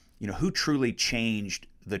who truly changed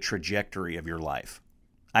the trajectory of your life?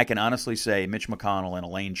 I can honestly say Mitch McConnell and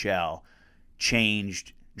Elaine Chao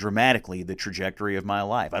changed dramatically the trajectory of my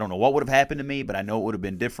life. I don't know what would have happened to me, but I know it would have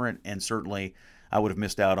been different, and certainly I would have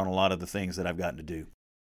missed out on a lot of the things that I've gotten to do.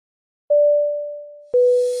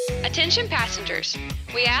 Attention passengers,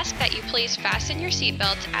 we ask that you please fasten your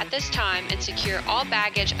seatbelts at this time and secure all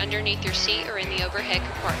baggage underneath your seat or in the overhead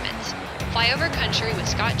compartments. Flyover Country with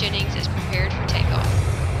Scott Jennings is prepared for takeoff.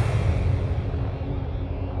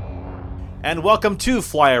 And welcome to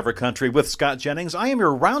Flyover Country with Scott Jennings. I am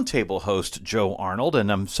your roundtable host, Joe Arnold,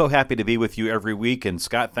 and I'm so happy to be with you every week. And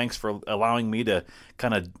Scott, thanks for allowing me to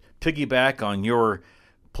kind of piggyback on your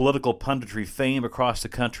political punditry fame across the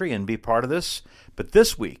country and be part of this. But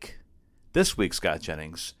this week, Scott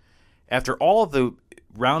Jennings, after all of the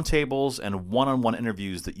roundtables and one-on-one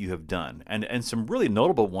interviews that you have done, and some really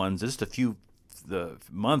notable ones, just a few the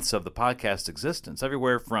months of the podcast's existence,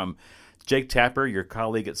 everywhere from Jake Tapper, your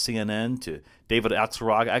colleague at CNN, to David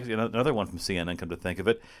Axelrod, actually another one from CNN, come to think of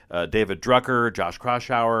it, David Drucker, Josh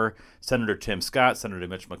Kraushaar, Senator Tim Scott, Senator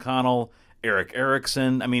Mitch McConnell, Eric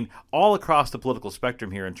Erickson. I mean, all across the political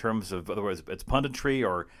spectrum here in terms of, whether it's punditry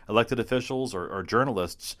or elected officials or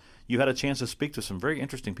journalists, you had a chance to speak to some very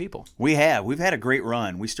interesting people. We have. We've had a great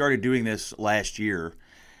run. We started doing this last year,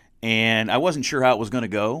 and I wasn't sure how it was going to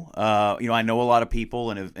go. I know a lot of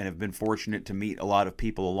people and have been fortunate to meet a lot of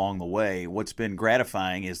people along the way. What's been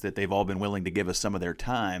gratifying is that they've all been willing to give us some of their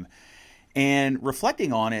time. And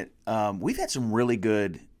reflecting on it, we've had some really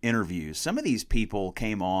good interviews. Some of these people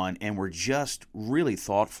came on and were just really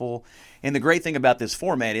thoughtful. And the great thing about this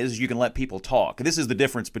format is you can let people talk. This is the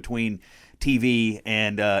difference between TV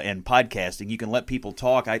and podcasting. You can let people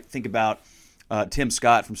talk. I think about Tim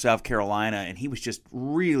Scott from South Carolina, and he was just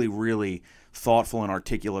really, really thoughtful and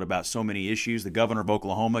articulate about so many issues. The governor of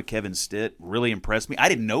Oklahoma, Kevin Stitt, really impressed me. I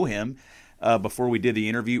didn't know him before we did the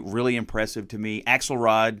interview. Really impressive to me.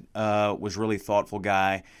 Axelrod was a really thoughtful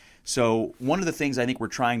guy. So one of the things I think we're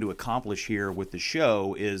trying to accomplish here with the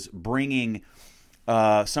show is bringing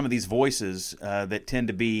some of these voices that tend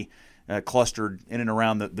to be clustered in and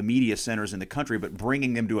around the media centers in the country, but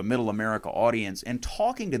bringing them to a Middle America audience and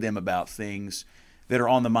talking to them about things that are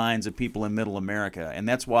on the minds of people in Middle America. And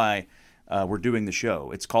that's why we're doing the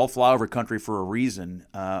show. It's called Flyover Country for a reason.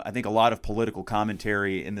 I think a lot of political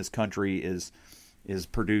commentary in this country is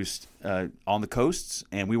produced on the coasts,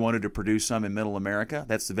 and we wanted to produce some in Middle America.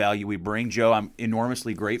 That's the value we bring. Joe, I'm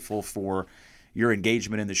enormously grateful for your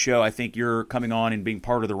engagement in the show. I think you're coming on and being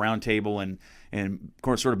part of the roundtable and of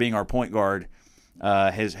course sort of being our point guard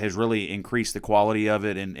has really increased the quality of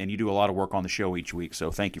it, and you do a lot of work on the show each week, so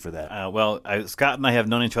thank you for that. Scott and I have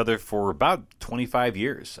known each other for about 25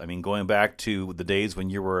 years. I mean, going back to the days when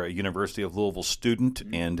you were a University of Louisville student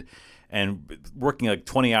and working like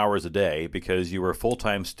 20 hours a day because you were a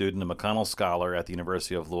full-time student, a McConnell Scholar at the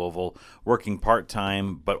University of Louisville, working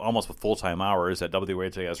part-time but almost with full-time hours at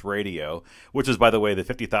WHAS Radio, which is, by the way, the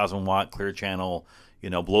 50,000-watt Clear Channel,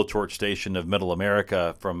 blowtorch station of Middle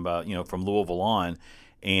America from Louisville on.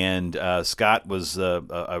 And Scott was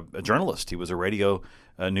a journalist. He was a radio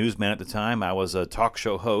newsman at the time. I was a talk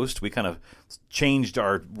show host. We kind of changed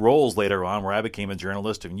our roles later on, where I became a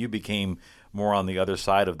journalist and you became more on the other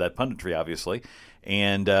side of that punditry, obviously.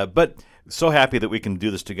 And but so happy that we can do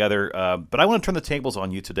this together. But I want to turn the tables on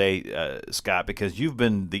you today, Scott, because you've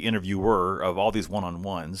been the interviewer of all these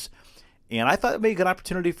one-on-ones. And I thought it would be a good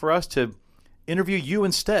opportunity for us to interview you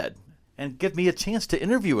instead and give me a chance to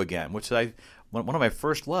interview again, which is one of my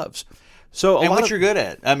first loves. So, what you're good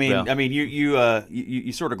at.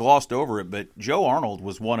 You sort of glossed over it, but Joe Arnold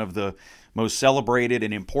was one of the most celebrated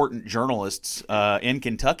and important journalists in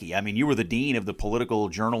Kentucky. I mean, you were the dean of the political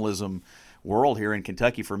journalism world here in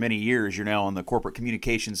Kentucky for many years. You're now on the corporate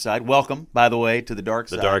communications side. Welcome, by the way, to the dark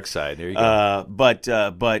side. The dark side. There you go.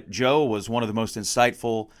 But Joe was one of the most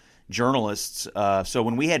insightful journalists. So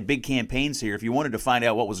when we had big campaigns here, if you wanted to find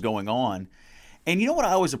out what was going on, and you know what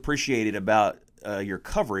I always appreciated about your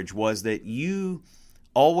coverage was that you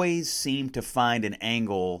always seemed to find an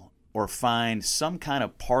angle or find some kind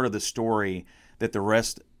of part of the story that the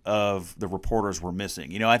rest of the reporters were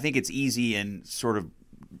missing. I think it's easy in sort of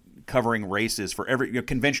covering races for every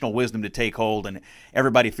conventional wisdom to take hold, and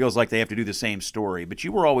everybody feels like they have to do the same story. But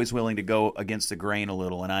you were always willing to go against the grain a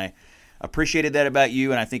little, and I appreciated that about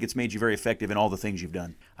you, and I think it's made you very effective in all the things you've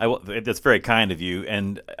done. That's very kind of you,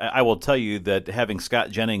 and I will tell you that having Scott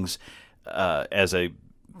Jennings as a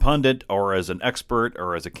pundit or as an expert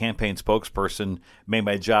or as a campaign spokesperson made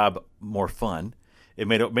my job more fun. It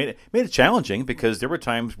made it challenging because there were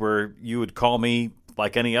times where you would call me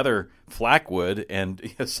like any other flak would, and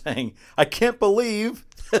saying, "I can't believe."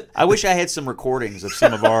 I wish I had some recordings of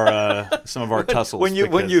some of our tussles. when you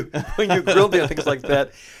grilled me and things like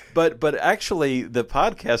that. But actually, the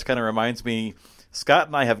podcast kind of reminds me. Scott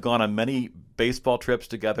and I have gone on many baseball trips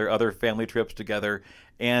together, other family trips together,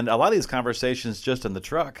 and a lot of these conversations just in the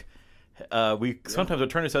truck. We sometimes would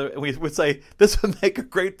turn to each other and we would say, "This would make a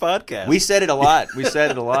great podcast." We said it a lot.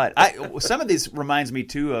 Some of this reminds me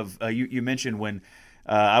too of you mentioned when.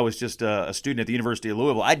 I was just a student at the University of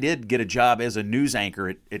Louisville. I did get a job as a news anchor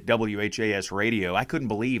at WHAS Radio. I couldn't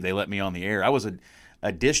believe they let me on the air. I was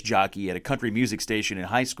a disc jockey at a country music station in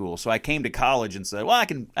high school. So I came to college and said, well, I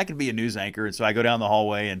can be a news anchor. And so I go down the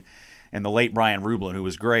hallway and the late Brian Rublin, who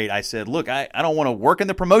was great, I said, look, I don't want to work in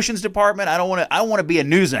the promotions department. I want to be a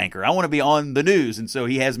news anchor. I want to be on the news. And so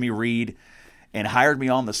he has me read and hired me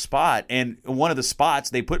on the spot. And one of the spots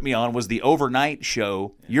they put me on was the overnight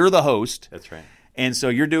show. You're the host. That's right. And so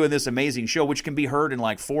you're doing this amazing show, which can be heard in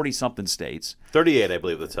like 40-something states. 38, I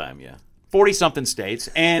believe, at the time, yeah. 40-something states,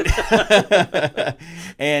 and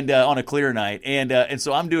and on a clear night. And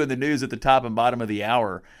so I'm doing the news at the top and bottom of the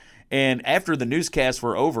hour. And after the newscasts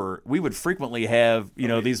were over, we would frequently have,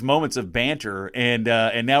 these moments of banter, and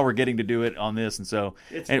now we're getting to do it on this. And so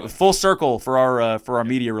full circle for our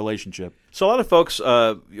media relationship. So a lot of folks,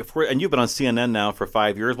 and you've been on CNN now for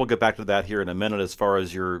 5 years. We'll get back to that here in a minute as far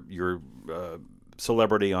as your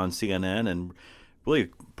celebrity on CNN and really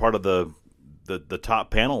part of the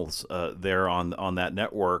top panels there on that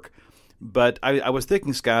network. But I was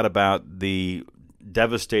thinking, Scott, about the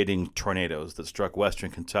devastating tornadoes that struck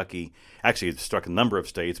western Kentucky. Actually, it struck a number of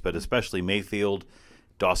states, but especially Mayfield,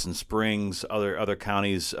 Dawson Springs, other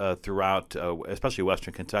counties throughout, especially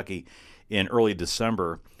western Kentucky, in early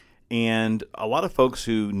December. And a lot of folks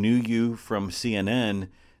who knew you from CNN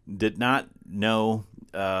did not know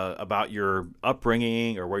about your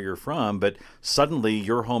upbringing or where you're from, but suddenly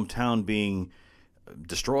your hometown being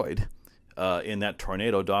destroyed in that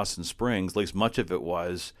tornado, Dawson Springs, at least much of it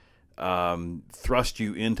was, thrust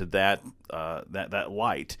you into that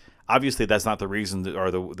light. Obviously, that's not the reason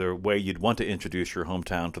or the way you'd want to introduce your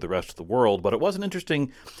hometown to the rest of the world, but it was an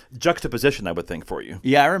interesting juxtaposition, I would think, for you.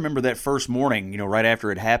 Yeah, I remember that first morning, right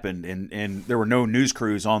after it happened, and there were no news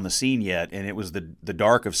crews on the scene yet, and it was the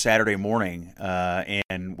dark of Saturday morning,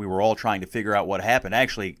 and we were all trying to figure out what happened.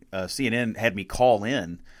 Actually, CNN had me call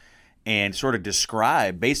in and sort of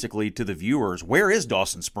describe basically to the viewers, where is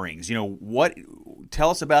Dawson Springs? Tell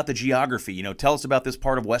us about the geography, tell us about this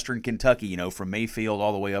part of western Kentucky, from Mayfield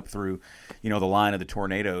all the way up through, the line of the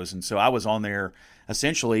tornadoes. And so I was on there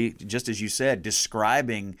essentially, just as you said,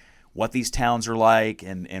 describing what these towns are like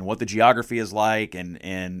and what the geography is like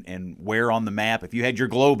and where on the map, if you had your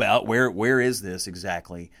globe out, where is this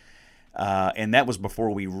exactly? And that was before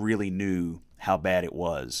we really knew how bad it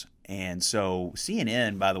was. And so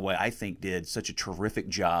CNN, by the way, I think did such a terrific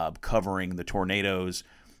job covering the tornadoes.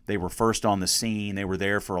 They were first on the scene. They were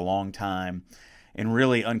there for a long time and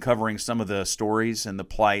really uncovering some of the stories and the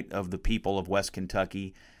plight of the people of West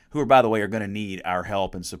Kentucky, who, by the way, are going to need our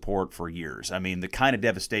help and support for years. I mean, the kind of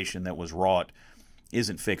devastation that was wrought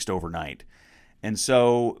isn't fixed overnight. And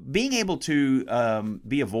so being able to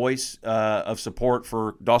be a voice of support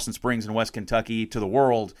for Dawson Springs and West Kentucky to the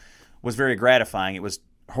world was very gratifying. It was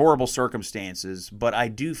horrible circumstances, but I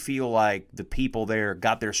do feel like the people there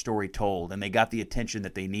got their story told and they got the attention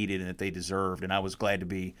that they needed and that they deserved, and I was glad to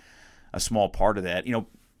be a small part of that.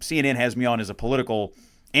 CNN has me on as a political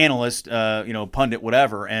analyst, pundit,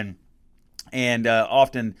 whatever, and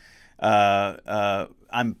often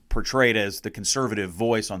I'm portrayed as the conservative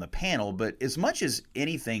voice on the panel, but as much as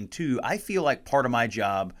anything, too, I feel like part of my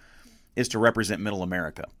job is to represent Middle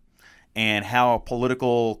America and how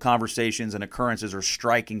political conversations and occurrences are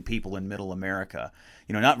striking people in Middle America.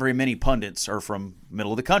 Not very many pundits are from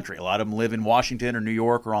middle of the country. A lot of them live in Washington or New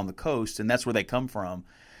York or on the coast, and that's where they come from.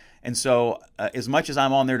 And so as much as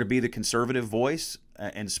I'm on there to be the conservative voice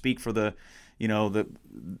and speak for that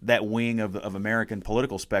wing of American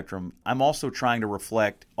political spectrum, I'm also trying to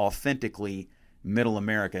reflect authentically Middle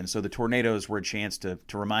America. And so the tornadoes were a chance to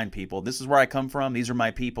remind people, this is where I come from, these are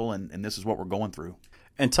my people, and this is what we're going through.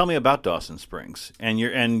 And tell me about Dawson Springs and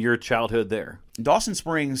your childhood there. Dawson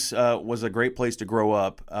Springs was a great place to grow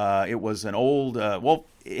up. It was an old,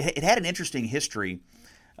 it had an interesting history.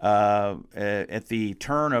 At the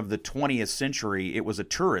turn of the 20th century, it was a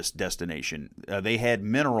tourist destination. They had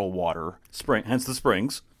mineral water. Hence the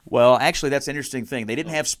springs. Well, actually, that's an interesting thing. They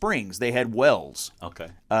didn't have springs. They had wells. Okay.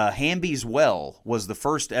 Hamby's Well was the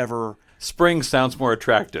first ever. Spring sounds more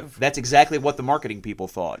attractive. That's exactly what the marketing people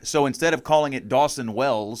thought. So instead of calling it Dawson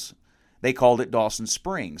Wells, they called it Dawson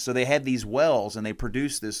Springs. So they had these wells, and they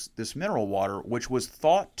produced this mineral water, which was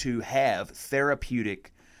thought to have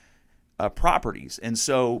therapeutic properties. And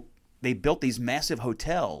so they built these massive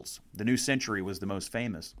hotels. The New Century was the most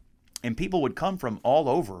famous. And people would come from all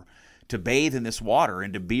over to bathe in this water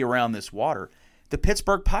and to be around this water. The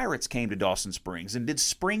Pittsburgh Pirates came to Dawson Springs and did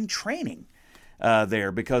spring training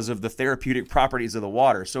there because of the therapeutic properties of the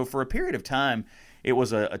water. So for a period of time, it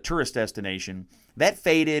was a tourist destination. That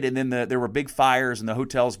faded, and then there were big fires, and the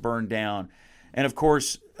hotels burned down. And, of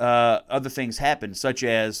course, other things happened, such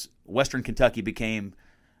as Western Kentucky became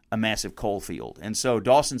a massive coal field. And so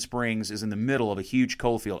Dawson Springs is in the middle of a huge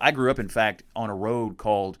coal field. I grew up, in fact, on a road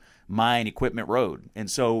called Mine Equipment Road.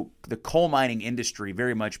 And so the coal mining industry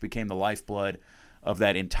very much became the lifeblood of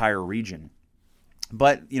that entire region.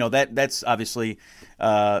 But, that's obviously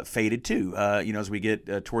faded too, as we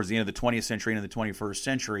get towards the end of the 20th century into the 21st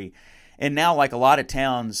century. And now, like a lot of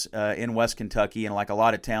towns in West Kentucky and like a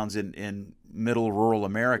lot of towns in middle rural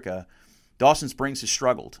America, Dawson Springs has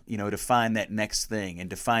struggled, to find that next thing and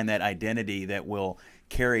to find that identity that will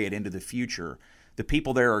carry it into the future. The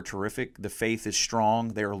people there are terrific. The faith is strong.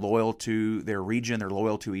 They're loyal to their region. They're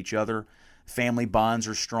loyal to each other. Family bonds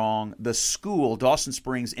are strong. The school, Dawson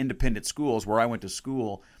Springs Independent Schools, where I went to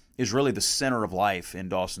school, is really the center of life in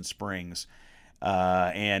Dawson Springs.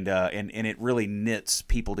 And it really knits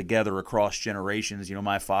people together across generations.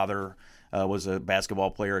 My father was a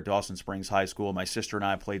basketball player at Dawson Springs High School. My sister and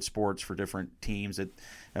I played sports for different teams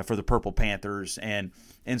for the Purple Panthers. And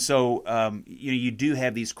so you do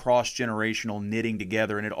have these cross-generational knitting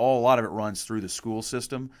together, and a lot of it runs through the school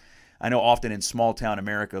system. I know often in small-town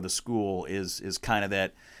America, the school is kind of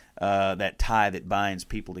that tie that binds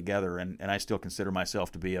people together, and I still consider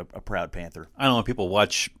myself to be a proud Panther. I don't know, people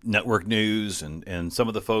watch network news and some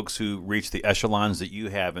of the folks who reach the echelons that you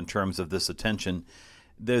have in terms of this attention,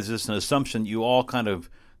 there's just an assumption you all kind of,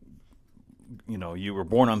 you were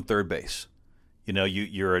born on third base.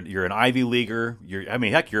 You're an Ivy Leaguer.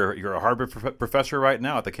 You're a Harvard professor right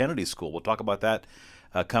now at the Kennedy School. We'll talk about that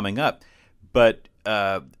coming up. But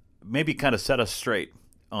maybe kind of set us straight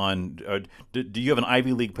on, do you have an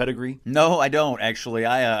Ivy League pedigree? No, I don't, actually.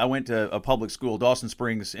 I went to a public school, Dawson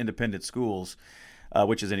Springs Independent Schools,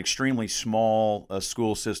 which is an extremely small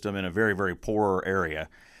school system in a very, very poor area.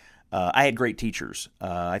 I had great teachers.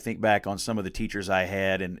 I think back on some of the teachers I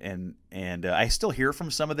had, and I still hear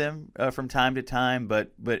from some of them from time to time,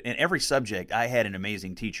 but in every subject, I had an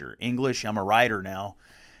amazing teacher. English, I'm a writer now,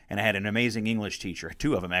 and I had an amazing English teacher,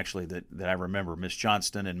 two of them actually that I remember, Miss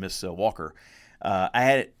Johnston and Miss Walker. I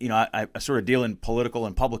had, I sort of deal in political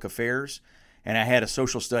and public affairs, and I had a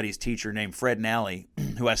social studies teacher named Fred Nally,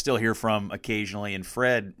 who I still hear from occasionally, and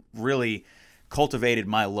Fred really cultivated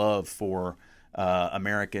my love for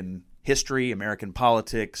American history, American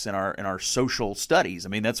politics, and our social studies. I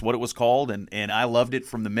mean, that's what it was called, and I loved it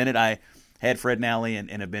from the minute I had Fred Nally and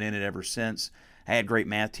have been in it ever since. I had great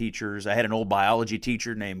math teachers. I had an old biology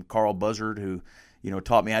teacher named Carl Buzzard who,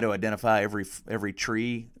 taught me how to identify every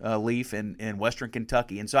tree leaf in Western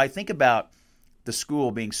Kentucky. And so I think about the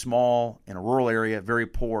school being small in a rural area, very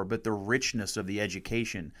poor, but the richness of the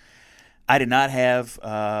education. I did not have,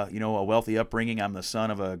 a wealthy upbringing. I'm the son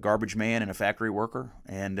of a garbage man and a factory worker.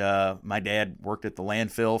 And my dad worked at the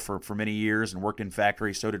landfill for many years and worked in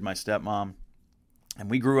factories. So did my stepmom. And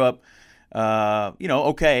we grew up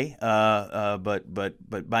okay,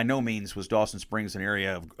 but by no means was Dawson Springs an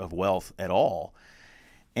area of wealth at all.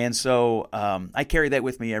 And so I carry that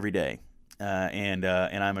with me every day, and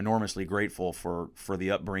I'm enormously grateful for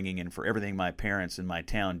the upbringing and for everything my parents and my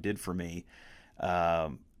town did for me,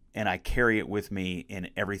 and I carry it with me in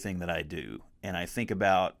everything that I do. And I think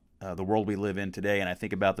about the world we live in today, and I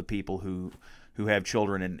think about the people who have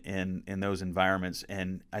children in those environments,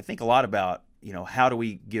 and I think a lot about how do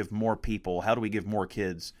we give more people, how do we give more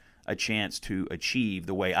kids a chance to achieve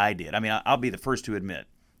the way I did? I mean, I'll be the first to admit,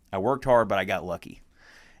 I worked hard, but I got lucky.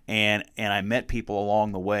 And I met people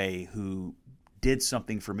along the way who did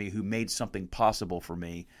something for me, who made something possible for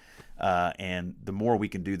me. And the more we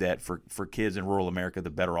can do that for kids in rural America, the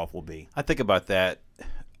better off we'll be. I think about that,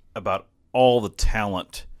 about all the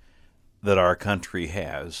talent that our country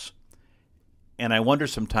has. And I wonder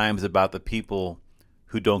sometimes about the people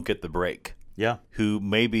who don't get the break. Yeah. Who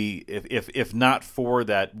maybe, if not for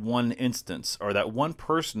that one instance or that one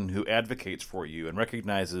person who advocates for you and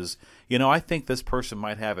recognizes, I think this person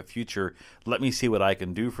might have a future. Let me see what I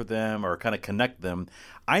can do for them or kind of connect them.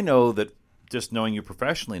 I know that just knowing you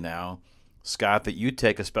professionally now, Scott, that you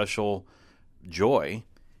take a special joy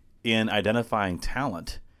in identifying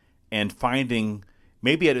talent and finding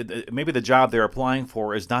maybe maybe the job they're applying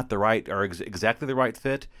for is not the right or exactly the right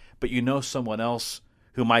fit, but you know someone else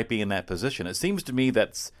who might be in that position. It seems to me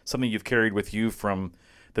that's something you've carried with you from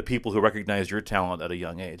the people who recognize your talent at a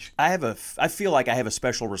young age. I feel like I have a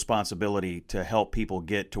special responsibility to help people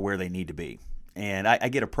get to where they need to be, and I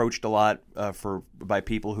get approached a lot by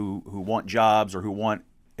people who want jobs or who want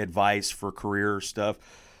advice for career stuff,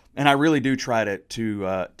 and I really do try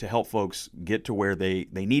to help folks get to where they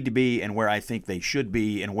need to be and where I think they should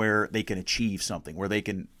be and where they can achieve something, where they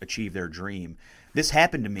can achieve their dream. This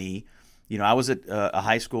happened to me. I was a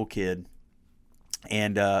high school kid.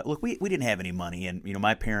 And look, we didn't have any money, and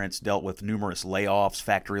my parents dealt with numerous layoffs,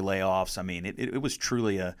 factory layoffs. I mean, it was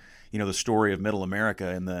truly the story of Middle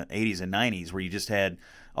America in the 80s and 90s, where you just had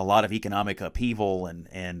a lot of economic upheaval,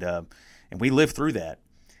 and we lived through that.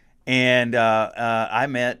 And I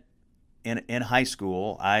met in high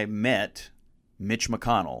school. I met Mitch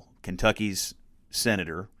McConnell, Kentucky's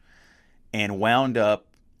senator, and wound up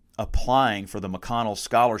applying for the McConnell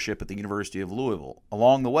Scholarship at the University of Louisville.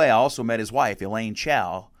 Along the way, I also met his wife, Elaine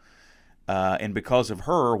Chao, and because of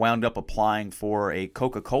her, wound up applying for a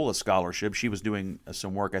Coca-Cola scholarship. She was doing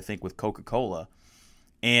some work, I think, with Coca-Cola.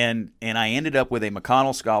 And I ended up with a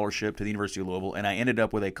McConnell scholarship to the University of Louisville, and I ended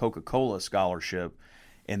up with a Coca-Cola scholarship.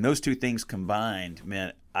 And those two things combined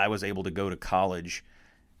meant I was able to go to college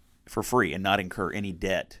for free and not incur any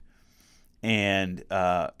debt. And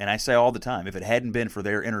I say all the time, if it hadn't been for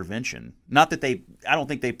their intervention, not that I don't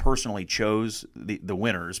think they personally chose the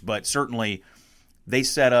winners, but certainly they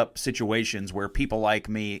set up situations where people like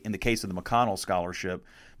me, in the case of the McConnell Scholarship,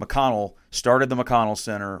 McConnell started the McConnell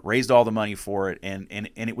Center, raised all the money for it, and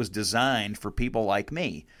it was designed for people like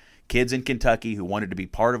me, kids in Kentucky who wanted to be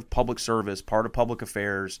part of public service, part of public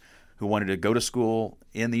affairs, who wanted to go to school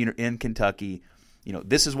in Kentucky.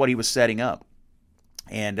 This is what he was setting up.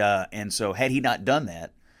 And so had he not done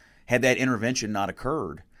that, had that intervention not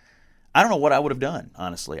occurred, I don't know what I would have done,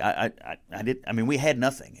 honestly. I did. I mean, we had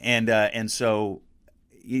nothing. And so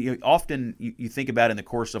often you think about in the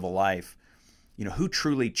course of a life, who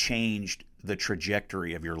truly changed the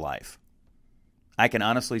trajectory of your life. I can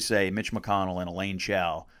honestly say Mitch McConnell and Elaine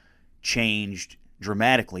Chao changed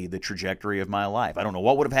dramatically the trajectory of my life. I don't know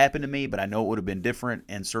what would have happened to me, but I know it would have been different,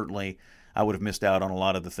 and certainly I would have missed out on a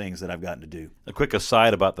lot of the things that I've gotten to do. A quick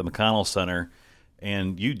aside about the McConnell Center,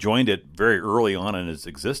 and you joined it very early on in its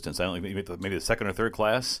existence. I don't know, maybe the second or third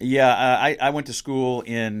class? Yeah, I went to school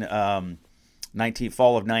in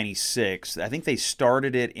fall of 96. I think they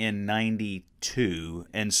started it in 92,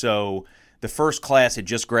 and so the first class had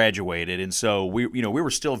just graduated, and so we were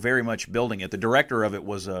still very much building it. The director of it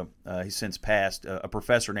was he's since passed, a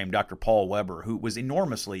professor named Dr. Paul Weber, who was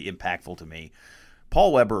enormously impactful to me.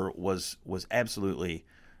 Paul Weber was absolutely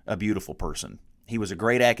a beautiful person. He was a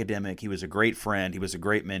great academic. He was a great friend. He was a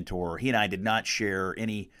great mentor. He and I did not share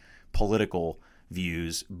any political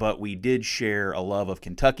views, but we did share a love of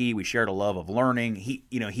Kentucky. We shared a love of learning.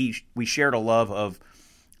 We shared a love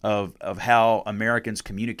of how Americans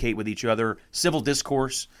communicate with each other, civil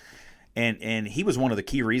discourse. And he was one of the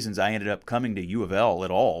key reasons I ended up coming to U of L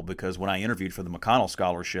at all, because when I interviewed for the McConnell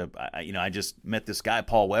Scholarship, I just met this guy,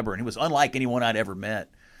 Paul Weber, and he was unlike anyone I'd ever met.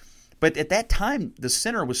 But at that time, the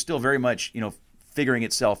center was still very much, figuring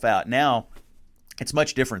itself out. Now, it's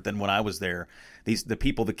much different than when I was there. The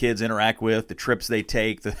people the kids interact with, the trips they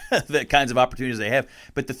take, the kinds of opportunities they have.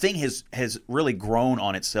 But the thing has really grown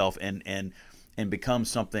on itself and become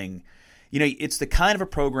something. It's the kind of a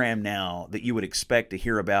program now that you would expect to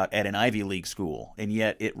hear about at an Ivy League school, and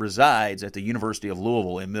yet it resides at the University of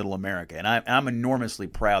Louisville in Middle America, and I'm enormously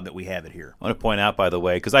proud that we have it here. I want to point out, by the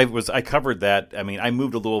way, because I covered that. I mean, I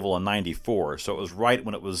moved to Louisville in '94, so it was right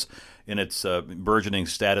when it was in its burgeoning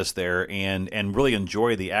status there, and really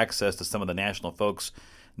enjoy the access to some of the national folks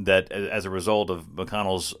that, as a result of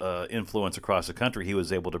McConnell's influence across the country, he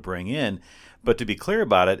was able to bring in. But to be clear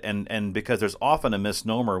about it, and because there's often a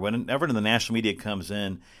misnomer, whenever the national media comes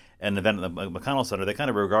in an event at the McConnell Center, they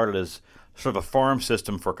kind of regard it as sort of a farm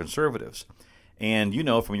system for conservatives. And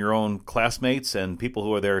from your own classmates and people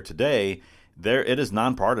who are there today, it is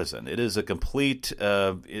nonpartisan. It is a complete,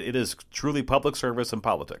 it is truly public service and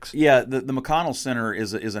politics. Yeah, the McConnell Center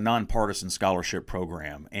is a nonpartisan scholarship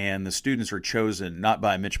program, and the students are chosen not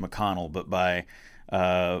by Mitch McConnell, but by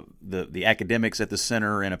the academics at the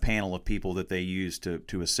center and a panel of people that they use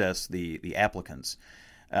to assess the applicants.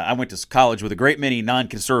 I went to college with a great many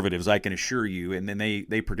non-conservatives, I can assure you, and then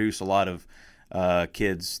they produce a lot of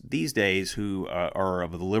kids these days who are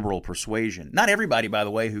of the liberal persuasion. Not everybody, by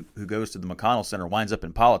the way, who goes to the McConnell Center winds up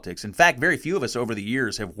in politics. In fact, very few of us over the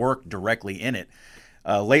years have worked directly in it.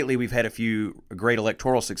 Lately, we've had a few great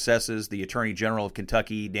electoral successes. The Attorney General of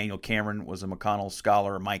Kentucky, Daniel Cameron, was a McConnell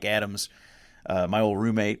scholar. Mike Adams, my old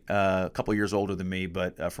roommate, a couple of years older than me,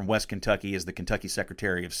 but from West Kentucky, is the Kentucky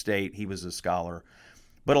Secretary of State. He was a scholar.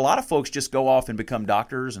 But a lot of folks just go off and become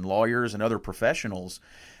doctors and lawyers and other professionals.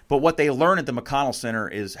 But what they learn at the McConnell Center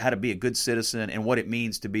is how to be a good citizen and what it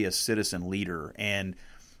means to be a citizen leader. And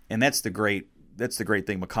that's the great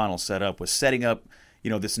thing McConnell set up, was setting up,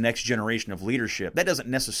 this next generation of leadership. That doesn't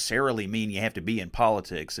necessarily mean you have to be in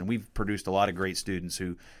politics. And we've produced a lot of great students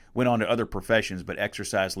who went on to other professions but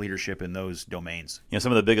exercised leadership in those domains.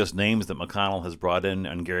 Some of the biggest names that McConnell has brought in,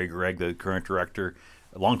 and Gary Gregg, the current director,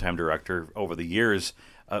 longtime director over the years,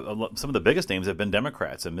 some of the biggest names have been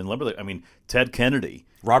Democrats and been liberal. I mean, Ted Kennedy,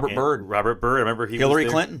 Robert Byrd. I remember Hillary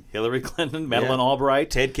Clinton, Madeleine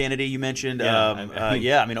Albright, Ted Kennedy. You mentioned,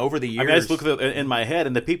 over the years. I just look at in my head,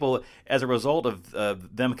 and the people, as a result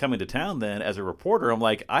of them coming to town, then as a reporter, I'm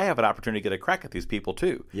like, I have an opportunity to get a crack at these people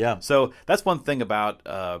too. Yeah. So that's one thing about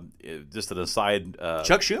just an aside.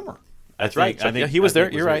 Chuck Schumer. That's right. He was there.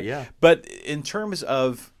 You're right. Yeah. But in terms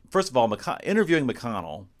of, first of all, interviewing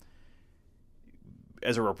McConnell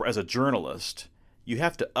as a journalist, you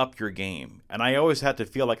have to up your game. And I always had to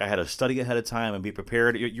feel like I had to study ahead of time and be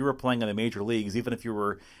prepared. You were playing in the major leagues, even if you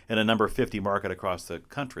were in a number 50 market across the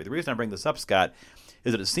country. The reason I bring this up, Scott,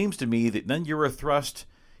 is that it seems to me that then you were thrust.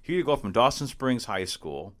 Here you go from Dawson Springs High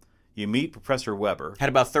School. You meet Professor Weber. Had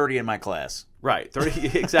about 30 in my class. Right,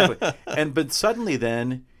 30 exactly. But suddenly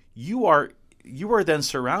then you are then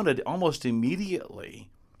surrounded almost immediately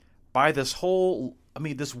by this whole.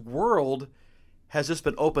 This world has just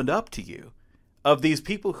been opened up to you of these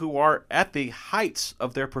people who are at the heights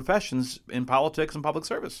of their professions in politics and public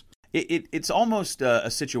service. It's almost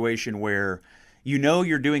a situation where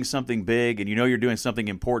you're doing something big and you're doing something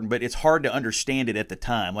important, but it's hard to understand it at the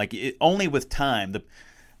time. Only with time,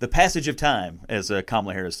 the passage of time, as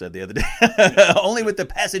Kamala Harris said the other day, only with the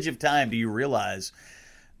passage of time do you realize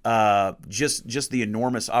just the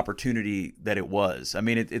enormous opportunity that it was.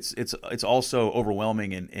 It's also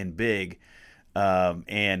overwhelming and big.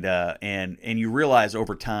 And you realize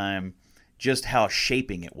over time just how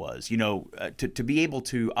shaping it was, to be able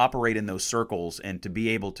to operate in those circles and to be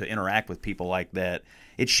able to interact with people like that.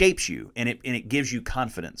 It shapes you and it gives you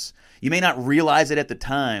confidence. You may not realize it at the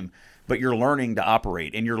time, but you're learning to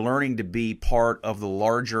operate and you're learning to be part of the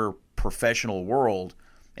larger professional world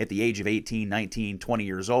at the age of 18, 19, 20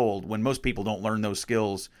 years old, when most people don't learn those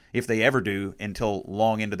skills, if they ever do, until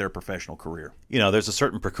long into their professional career. There's a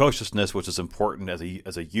certain precociousness which is important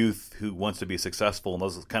as a youth who wants to be successful in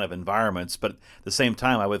those kind of environments. But at the same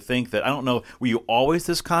time, I would think that, I don't know, were you always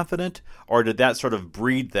this confident, or did that sort of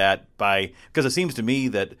breed that because it seems to me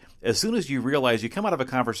that as soon as you realize, you come out of a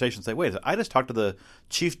conversation and say, wait, I just talked to the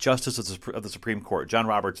Chief Justice of the Supreme Court. John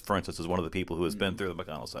Roberts, for instance, is one of the people who has been through the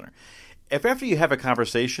McConnell Center. If after you have a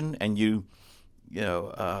conversation and you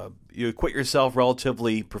acquit yourself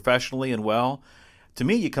relatively professionally and well, to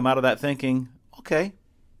me, you come out of that thinking, okay,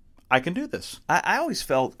 I can do this. I always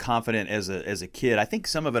felt confident as a kid. I think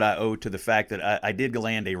some of it I owe to the fact that I did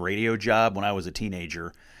land a radio job when I was a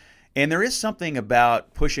teenager. And there is something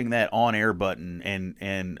about pushing that on-air button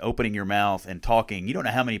and opening your mouth and talking. You don't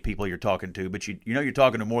know how many people you're talking to, but you're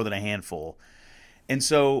talking to more than a handful. And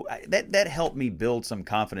so that helped me build some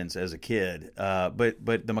confidence as a kid. But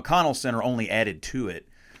the McConnell Center only added to it,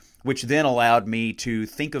 which then allowed me to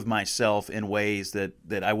think of myself in ways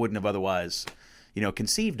that I wouldn't have otherwise,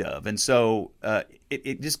 conceived of. And so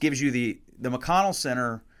it just gives you the McConnell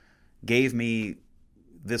Center gave me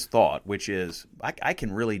this thought, which is I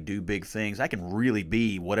can really do big things. I can really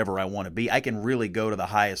be whatever I want to be. I can really go to the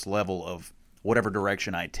highest level of whatever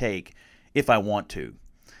direction I take if I want to.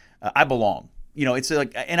 I belong. It's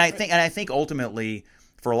like, and I think ultimately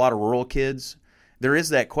for a lot of rural kids, there is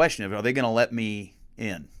that question of, are they going to let me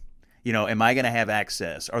in? Am I going to have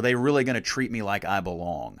access? Are they really going to treat me like I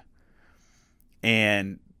belong?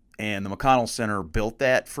 And the McConnell Center built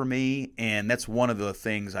that for me, and that's one of the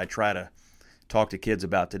things I try to talk to kids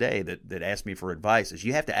about today that ask me for advice is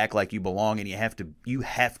you have to act like you belong, and you have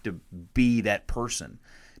to be that person.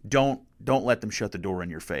 Don't let them shut the door in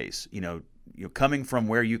your face. Coming from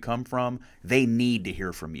where you come from, they need to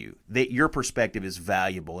hear from you. Your perspective is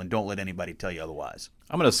valuable, and don't let anybody tell you otherwise.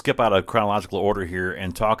 I'm going to skip out of chronological order here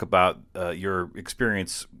and talk about your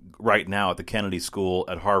experience right now at the Kennedy School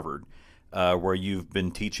at Harvard, where you've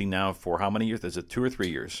been teaching now for how many years? Is it 2 or 3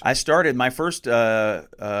 years? I started my first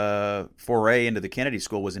foray into the Kennedy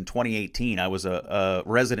School was in 2018. I was a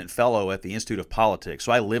resident fellow at the Institute of Politics,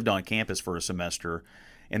 so I lived on campus for a semester.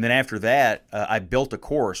 And then after that, I built a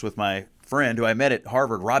course with my friend who I met at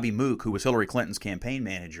Harvard, Robbie Mook, who was Hillary Clinton's campaign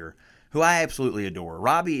manager, who I absolutely adore.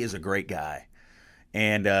 Robbie is a great guy.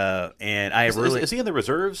 And I Is he in the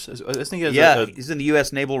reserves? Isn't he? He's in the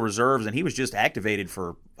U.S. Naval Reserves, and he was just activated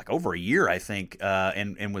for like over a year, I think,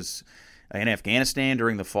 and was in Afghanistan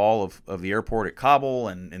during the fall of the airport at Kabul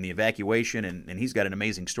and the evacuation, and he's got an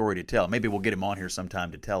amazing story to tell. Maybe we'll get him on here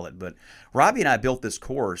sometime to tell it. But Robbie and I built this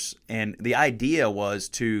course, and the idea was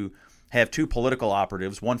to have two political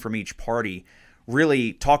operatives, one from each party,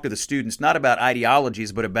 really talk to the students, not about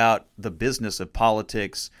ideologies, but about the business of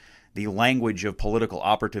politics, the language of political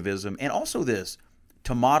operativism, and also this,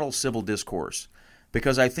 to model civil discourse.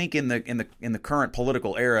 Because I think in the current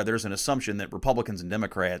political era, there's an assumption that Republicans and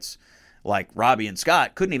Democrats, like Robbie and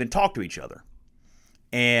Scott, couldn't even talk to each other.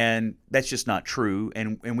 And that's just not true.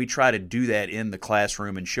 And we try to do that in the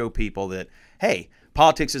classroom and show people that, hey,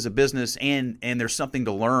 politics is a business, and there's something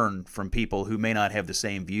to learn from people who may not have the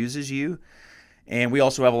same views as you. And we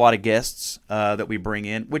also have a lot of guests that we bring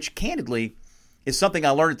in, which candidly is something I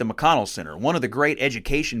learned at the McConnell Center. One of the great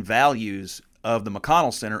education values of the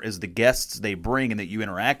McConnell Center is the guests they bring and that you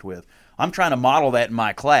interact with. I'm trying to model that in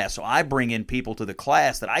my class. So I bring in people to the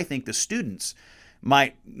class that I think the students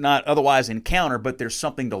might not otherwise encounter, but there's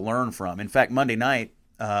something to learn from. In fact, Monday night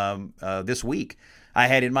this week, I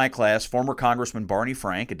had in my class former Congressman Barney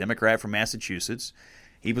Frank, a Democrat from Massachusetts.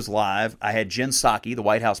 He was live. I had Jen Psaki, the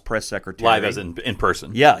White House press secretary. Live as in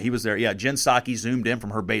person. Yeah, he was there. Yeah, Jen Psaki zoomed in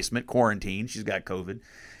from her basement, quarantine. She's got COVID.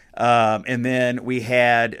 And then we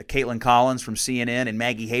had Caitlin Collins from CNN and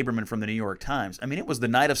Maggie Haberman from the New York Times. I mean, it was the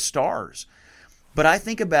night of stars. But I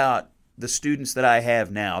think about the students that I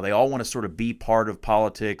have now. They all want to sort of be part of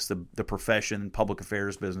politics, the profession, public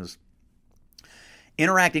affairs business.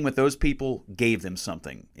 Interacting with those people gave them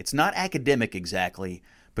something. It's not academic exactly,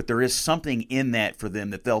 but there is something in that for them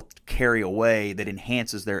that they'll carry away that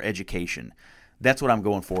enhances their education. That's what I'm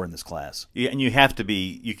going for in this class. Yeah, and you have to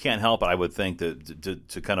be, you can't help it, I would think,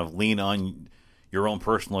 to kind of lean on your own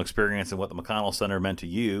personal experience and what the McConnell Center meant to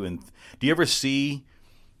you. And do you ever see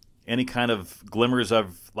any kind of glimmers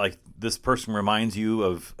of, like, this person reminds you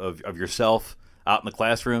of yourself out in the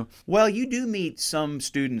classroom? Well, you do meet some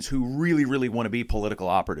students who really, really want to be political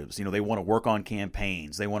operatives. You know, they want to work on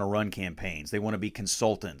campaigns. They want to run campaigns. They want to be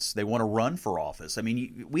consultants. They want to run for office. I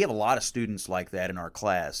mean, we have a lot of students like that in our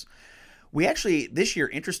class. We actually, this year,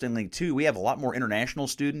 interestingly, too, we have a lot more international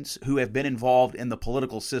students who have been involved in the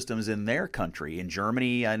political systems in their country. In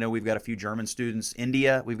Germany, I know we've got a few German students.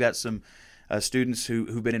 India, we've got some students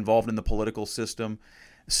who've been involved in the political system.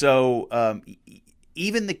 So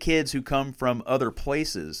even the kids who come from other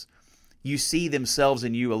places, you see themselves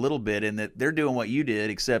in you a little bit in that they're doing what you did,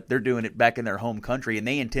 except they're doing it back in their home country, and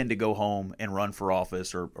they intend to go home and run for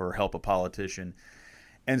office or help a politician.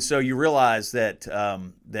 And so you realize that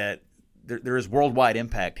there is worldwide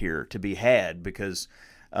impact here to be had because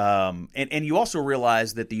and you also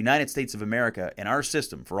realize that the United States of America and our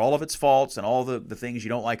system, for all of its faults and all the things you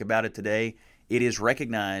don't like about it today, it is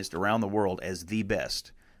recognized around the world as the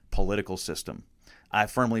best political system. I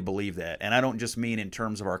firmly believe that. And I don't just mean in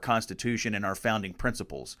terms of our Constitution and our founding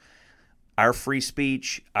principles. Our free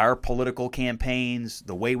speech, our political campaigns,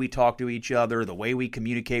 the way we talk to each other, the way we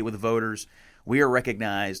communicate with voters, we are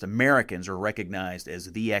recognized, Americans are recognized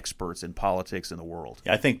as the experts in politics in the world.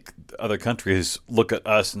 I think other countries look at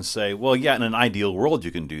us and say, well, yeah, in an ideal world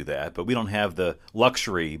you can do that, but we don't have the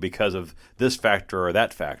luxury because of this factor or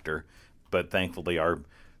that factor. But thankfully our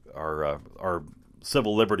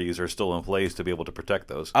civil liberties are still in place to be able to protect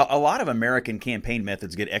those. A lot of American campaign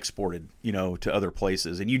methods get exported, to other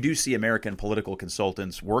places. And you do see American political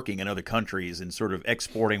consultants working in other countries and sort of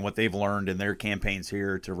exporting what they've learned in their campaigns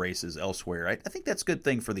here to races elsewhere. I think that's a good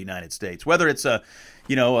thing for the United States. Whether it's a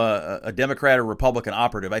Democrat or Republican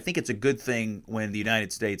operative, I think it's a good thing when the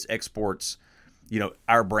United States exports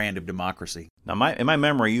our brand of democracy. Now, in my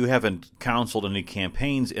memory, you haven't counseled any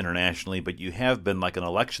campaigns internationally, but you have been like an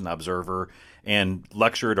election observer and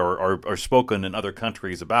lectured or spoken in other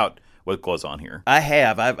countries about what goes on here. I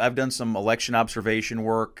have. I've done some election observation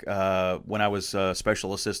work. When I was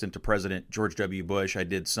special assistant to President George W. Bush, I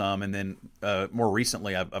did some. And then more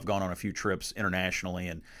recently, I've gone on a few trips internationally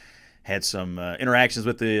and had some interactions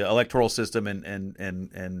with the electoral system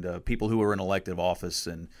and people who were in elective office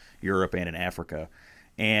in Europe and in Africa.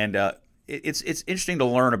 And it's interesting to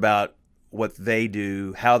learn about what they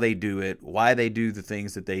do, how they do it, why they do the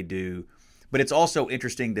things that they do. But it's also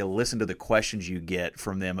interesting to listen to the questions you get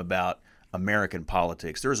from them about American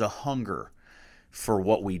politics. There's a hunger for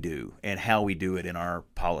what we do and how we do it in our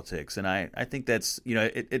politics. And I think that's,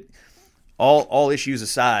 all issues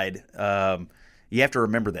aside, You have to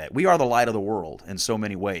remember that. We are the light of the world in so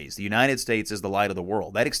many ways. The United States is the light of the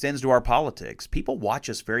world. That extends to our politics. People watch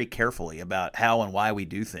us very carefully about how and why we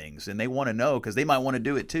do things, and they want to know because they might want to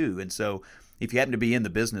do it too. And so if you happen to be in the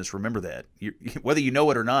business, remember that. Whether you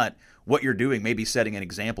know it or not, what you're doing may be setting an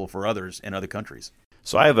example for others in other countries.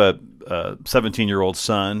 So I have a 17-year-old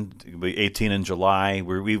son, he'll be 18 in July.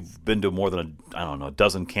 We've been to more than a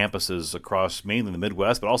dozen campuses across mainly the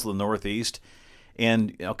Midwest, but also the Northeast.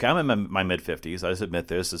 And okay, I'm in my mid-50s. I just admit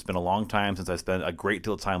this. It's been a long time since I spent a great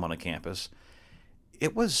deal of time on a campus.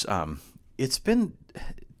 It's been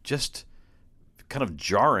just kind of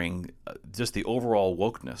jarring, just the overall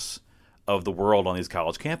wokeness of the world on these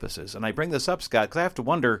college campuses. And I bring this up, Scott, because I have to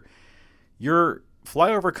wonder, you're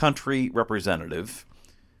flyover country representative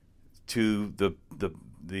to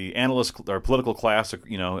the analyst or political class, on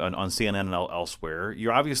CNN and elsewhere.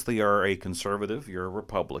 You obviously are a conservative. You're a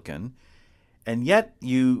Republican. And yet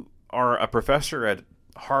you are a professor at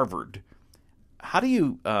Harvard. How do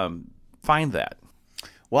you find that?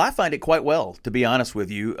 Well, I find it quite well, to be honest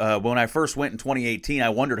with you. When I first went in 2018, I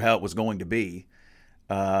wondered how it was going to be.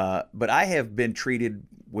 But I have been treated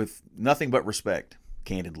with nothing but respect,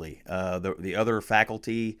 candidly. The other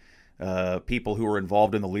faculty, people who are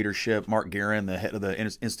involved in the leadership, Mark Guerin, the head of the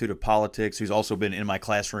Institute of Politics, who's also been in my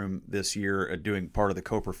classroom this year doing part of the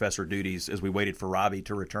co-professor duties as we waited for Robbie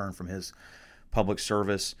to return from his public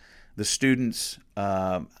service. The students,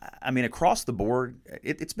 across the board,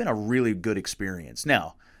 it's been a really good experience.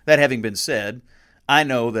 Now, that having been said, I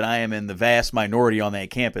know that I am in the vast minority on that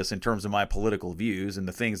campus in terms of my political views, and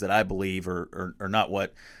the things that I believe are not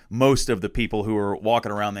what most of the people who are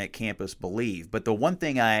walking around that campus believe. But the one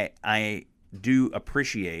thing I do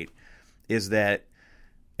appreciate is that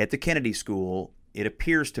at the Kennedy School, it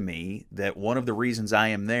appears to me that one of the reasons I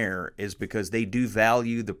am there is because they do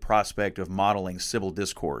value the prospect of modeling civil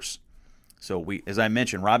discourse. So as I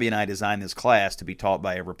mentioned, Robbie and I designed this class to be taught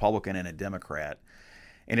by a Republican and a Democrat.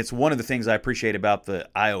 And it's one of the things I appreciate about the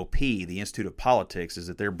IOP, the Institute of Politics, is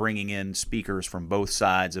that they're bringing in speakers from both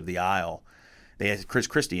sides of the aisle. They had Chris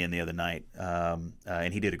Christie in the other night,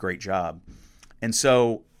 and he did a great job. And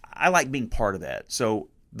so I like being part of that. So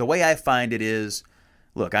the way I find it is,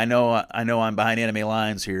 look, I know I'm behind enemy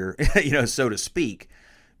lines here, so to speak.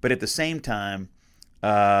 But at the same time,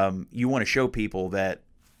 you want to show people that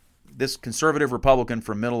this conservative Republican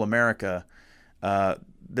from Middle America,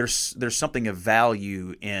 there's something of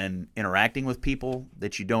value in interacting with people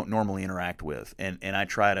that you don't normally interact with, and I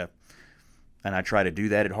try to do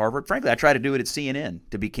that at Harvard. Frankly, I try to do it at CNN,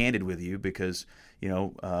 to be candid with you, because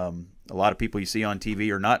a lot of people you see on TV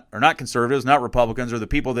are not conservatives, not Republicans, or the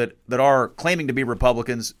people that are claiming to be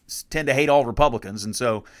Republicans tend to hate all Republicans, and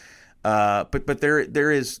so but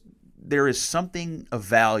there is something of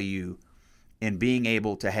value in being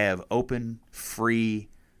able to have open, free,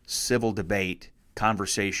 civil debate,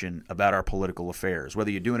 conversation about our political affairs,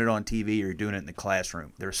 whether you're doing it on TV or you're doing it in the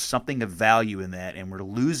classroom. There's something of value in that, and we're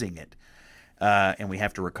losing it, and we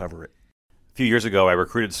have to recover it. A few years ago, I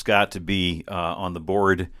recruited Scott to be on the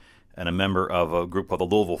board and a member of a group called the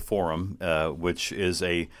Louisville Forum, which is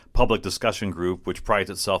a public discussion group which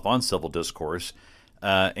prides itself on civil discourse.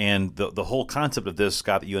 And the whole concept of this,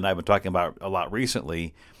 Scott, that you and I have been talking about a lot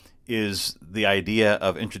recently, is the idea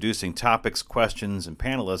of introducing topics, questions, and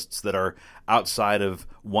panelists that are outside of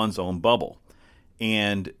one's own bubble.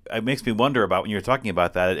 And it makes me wonder about, when you're talking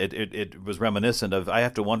about that, it was reminiscent of, I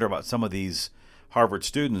have to wonder about some of these Harvard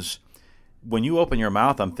students. When you open your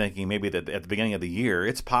mouth, I'm thinking maybe that at the beginning of the year,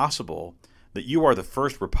 it's possible that you are the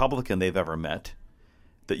first Republican they've ever met,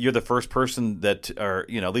 that you're the first person that are,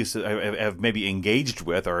 at least have maybe engaged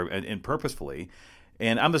with or and purposefully.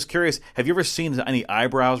 And I'm just curious, have you ever seen any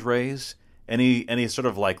eyebrows raise? Any sort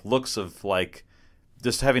of looks of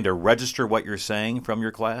just having to register what you're saying from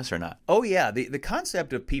your class or not? Oh, yeah. The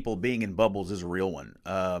concept of people being in bubbles is a real one.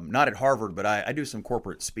 Not at Harvard, but I do some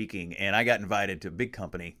corporate speaking, and I got invited to a big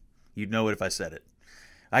company. You'd know it if I said it.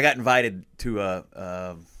 I got invited to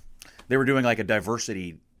they were doing a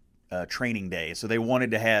diversity training day, so they wanted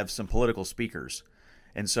to have some political speakers.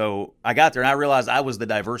 And so I got there and I realized I was the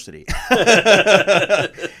diversity.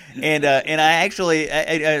 and I actually,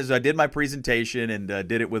 as I did my presentation and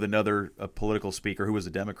did it with another political speaker who was a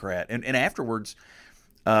Democrat. And afterwards,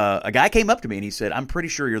 a guy came up to me and he said, "I'm pretty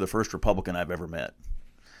sure you're the first Republican I've ever met."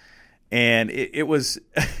 And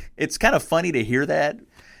it's kind of funny to hear that.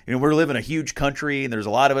 We're living in a huge country and there's a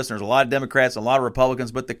lot of us, and there's a lot of Democrats and a lot of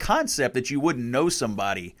Republicans, but the concept that you wouldn't know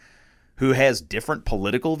somebody who has different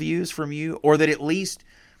political views from you, or that at least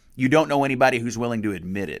you don't know anybody who's willing to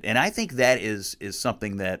admit it. And I think that is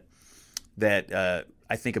something that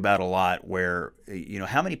I think about a lot, where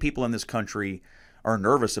how many people in this country are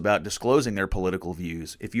nervous about disclosing their political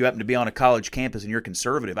views. If you happen to be on a college campus and you're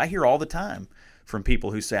conservative, I hear all the time from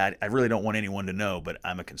people who say, I really don't want anyone to know, but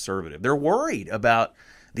I'm a conservative. They're worried about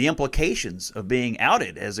the implications of being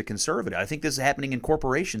outed as a conservative. I think this is happening in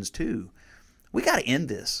corporations too. We got to end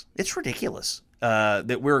this. It's ridiculous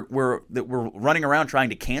that we're running around trying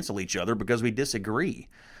to cancel each other because we disagree.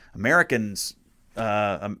 Americans,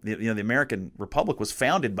 the American Republic was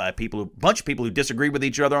founded by a bunch of people who disagreed with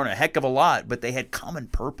each other on a heck of a lot, but they had common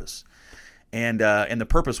purpose, and the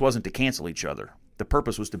purpose wasn't to cancel each other. The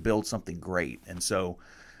purpose was to build something great, and so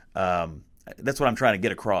that's what I'm trying to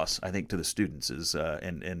get across, I think, to the students is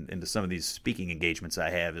and to some of these speaking engagements I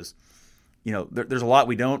have is, there's a lot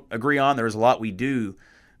we don't agree on, there's a lot we do,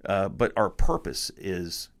 but our purpose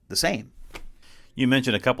is the same. You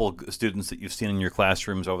mentioned a couple of students that you've seen in your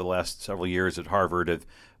classrooms over the last several years at Harvard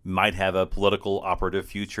might have a political operative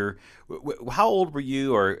future. How old were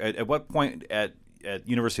you, or at what point at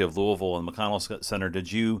University of Louisville and McConnell Center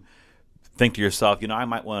did you think to yourself, I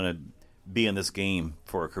might want to be in this game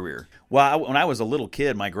for a career? Well, when I was a little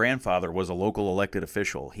kid, my grandfather was a local elected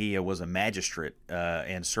official. He was a magistrate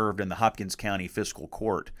and served in the Hopkins County Fiscal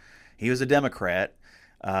Court. He was a Democrat.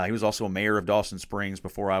 He was also a mayor of Dawson Springs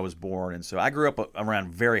before I was born. And so I grew up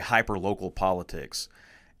around very hyper-local politics.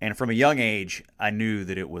 And from a young age, I knew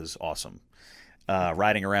that it was awesome.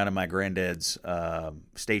 Riding around in my granddad's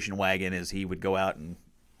station wagon as he would go out and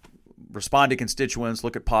respond to constituents,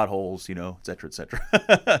 look at potholes, et cetera, et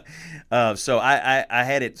cetera. So I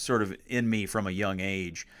had it sort of in me from a young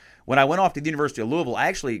age. When I went off to the University of Louisville, I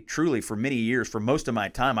actually, truly, for many years, for most of my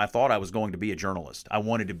time, I thought I was going to be a journalist. I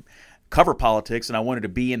wanted to cover politics, and I wanted to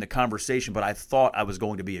be in the conversation, but I thought I was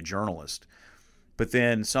going to be a journalist. But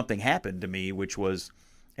then something happened to me, which was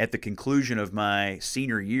at the conclusion of my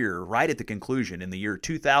senior year, right at the conclusion, in the year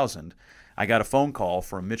 2000, I got a phone call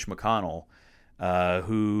from Mitch McConnell,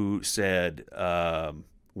 who said,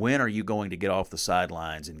 when are you going to get off the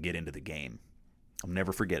sidelines and get into the game? I'll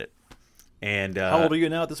never forget it. And how old are you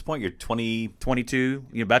now at this point? You're 22.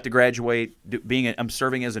 You're about to graduate. I'm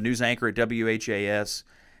serving as a news anchor at WHAS,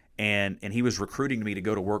 and he was recruiting me to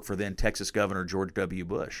go to work for then Texas Governor George W.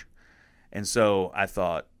 Bush. And so I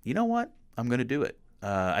thought, you know what? I'm going to do it.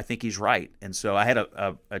 I think he's right. And so I had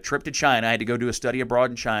a trip to China. I had to go do a study abroad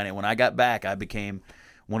in China. And when I got back, I became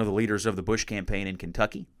one of the leaders of the Bush campaign in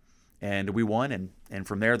Kentucky. And we won, and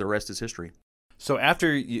from there, the rest is history. So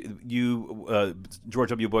after George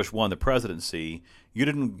W. Bush won the presidency, you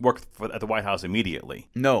didn't work at the White House immediately.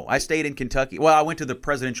 No, I stayed in Kentucky. Well, I went to the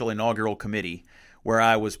Presidential Inaugural Committee, where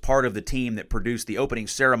I was part of the team that produced the opening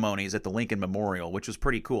ceremonies at the Lincoln Memorial, which was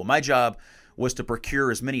pretty cool. My job was to procure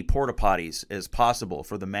as many porta potties as possible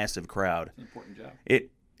for the massive crowd. It's an important job.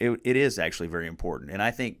 It is actually very important. And I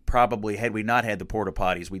think probably had we not had the porta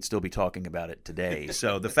potties, we'd still be talking about it today.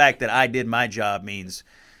 So the fact that I did my job means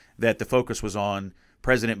that the focus was on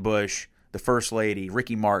President Bush, the First Lady,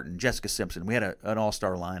 Ricky Martin, Jessica Simpson. We had an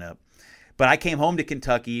all-star lineup. But I came home to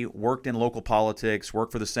Kentucky, worked in local politics,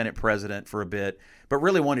 worked for the Senate president for a bit, but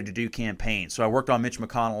really wanted to do campaigns. So I worked on Mitch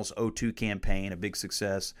McConnell's 02 campaign, a big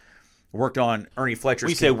success. Worked on Ernie Fletcher's. When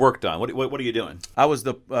you say worked on, what are you doing? I was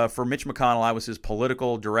for Mitch McConnell, I was his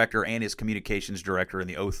political director and his communications director in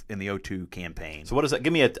the 02 campaign. So what is that?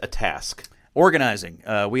 Give me a task. Organizing.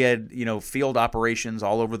 We had field operations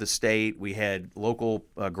all over the state. We had local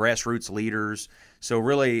grassroots leaders. So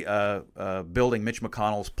really building Mitch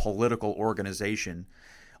McConnell's political organization.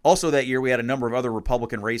 Also that year we had a number of other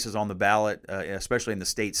Republican races on the ballot, especially in the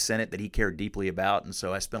state Senate that he cared deeply about. And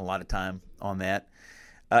so I spent a lot of time on that.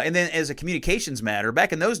 And then as a communications matter,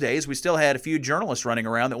 back in those days, we still had a few journalists running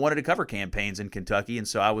around that wanted to cover campaigns in Kentucky. And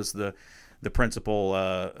so I was the principal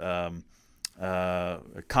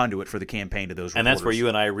conduit for the campaign to those reporters. And that's where you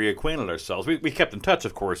and I reacquainted ourselves. We kept in touch,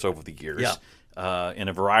 of course, over the years. Yeah. In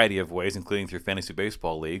a variety of ways, including through fantasy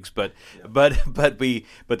baseball leagues, but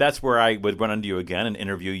that's where I would run into you again and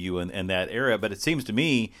interview you in that era. But it seems to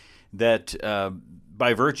me that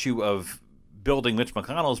by virtue of building Mitch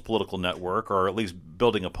McConnell's political network, or at least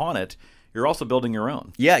building upon it, you're also building your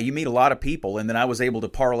own. Yeah, you meet a lot of people, and then I was able to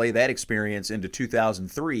parlay that experience into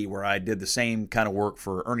 2003, where I did the same kind of work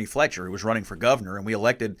for Ernie Fletcher, who was running for governor, and we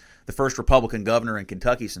elected the first Republican governor in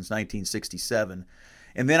Kentucky since 1967.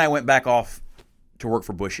 And then I went back off to work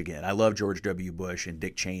for Bush again. I love George W. Bush and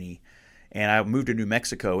Dick Cheney. And I moved to New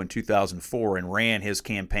Mexico in 2004 and ran his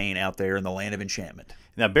campaign out there in the land of enchantment.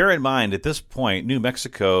 Now, bear in mind, at this point, New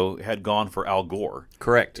Mexico had gone for Al Gore.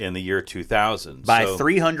 Correct. In the year 2000. By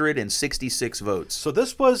 366 votes. So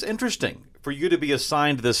this was interesting for you to be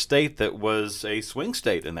assigned this state that was a swing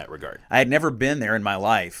state in that regard. I had never been there in my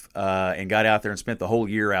life, and got out there and spent the whole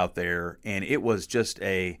year out there, and it was just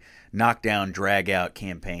a knockdown, drag-out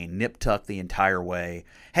campaign, nip-tuck the entire way.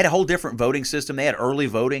 Had a whole different voting system. They had early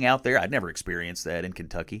voting out there. I'd never experienced that in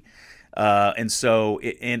Kentucky. And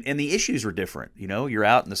the issues are different. You know, you're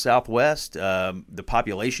out in the Southwest. The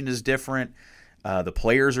population is different. The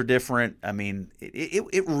players are different. I mean,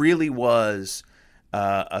 it really was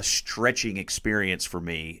a stretching experience for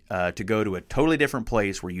me to go to a totally different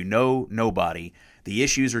place where you know nobody. The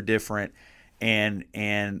issues are different. And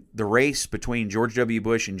the race between George W.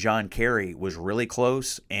 Bush and John Kerry was really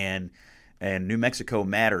close, and New Mexico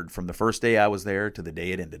mattered from the first day I was there to the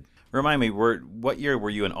day it ended. Remind me, what year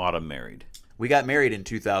were you and Autumn married? We got married in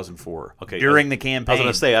 2004. Okay, during the campaign. I was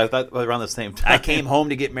going to say, I thought around the same time. I came home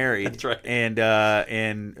to get married. That's right.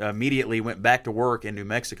 And immediately went back to work in New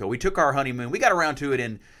Mexico. We took our honeymoon. We got around to it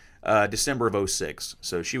in December of 2006.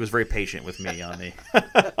 So she was very patient with me on the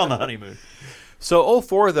honeymoon. So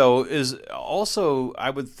 2004, though, is also,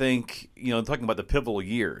 I would think, talking about the pivotal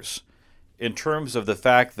years in terms of the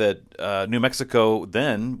fact that New Mexico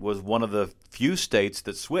then was one of the few states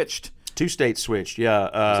that switched. 2 states switched, yeah.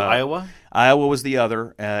 Was it Iowa? Iowa was the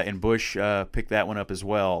other, and Bush picked that one up as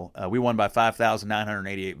well. We won by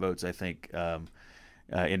 5,988 votes, I think,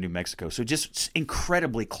 in New Mexico. So just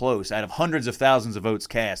incredibly close out of hundreds of thousands of votes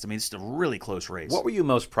cast. I mean, it's a really close race. What were you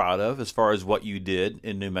most proud of as far as what you did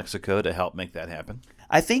in New Mexico to help make that happen?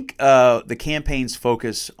 I think the campaign's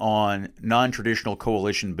focus on non-traditional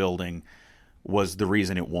coalition building was the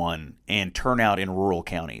reason it won, and turnout in rural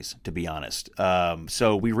counties, to be honest.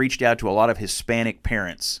 So we reached out to a lot of Hispanic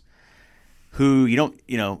parents who you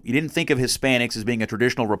didn't think of Hispanics as being a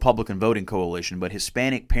traditional Republican voting coalition, but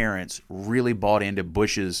Hispanic parents really bought into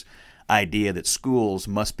Bush's idea that schools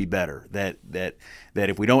must be better, that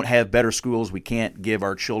if we don't have better schools, we can't give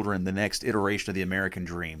our children the next iteration of the American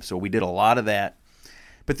dream. So we did a lot of that.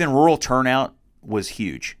 But then rural turnout was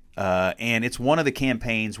huge. And it's one of the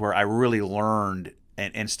campaigns where I really learned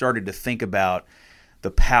and started to think about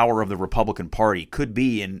the power of the Republican Party could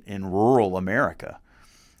be in rural America.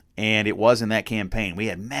 And it was in that campaign. We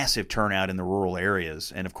had massive turnout in the rural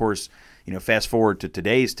areas. And, of course, fast forward to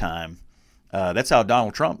today's time, that's how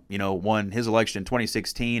Donald Trump, won his election in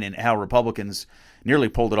 2016, and how Republicans nearly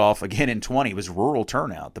pulled it off again in 20 was rural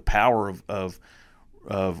turnout, the power of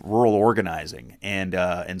rural organizing.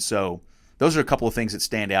 And so those are a couple of things that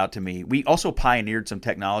stand out to me. We also pioneered some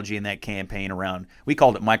technology in that campaign around, we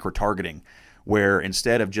called it micro-targeting, where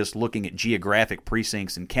instead of just looking at geographic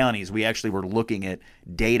precincts and counties, we actually were looking at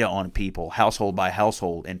data on people, household by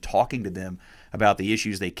household, and talking to them about the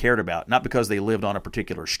issues they cared about, not because they lived on a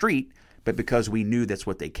particular street, but because we knew that's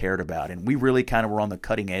what they cared about. And we really kind of were on the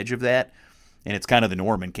cutting edge of that, and it's kind of the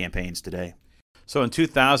norm in campaigns today. So in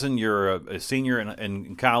 2000, you're a senior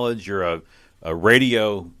in college, you're a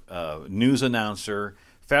radio news announcer.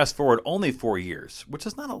 Fast forward only 4 years, which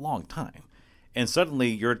is not a long time. And suddenly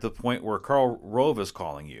you're at the point where Karl Rove is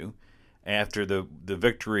calling you after the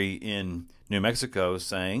victory in New Mexico,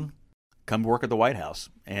 saying, come work at the White House.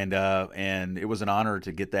 And it was an honor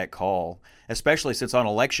to get that call, especially since on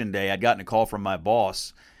Election Day I'd gotten a call from my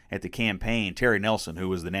boss at the campaign, Terry Nelson, who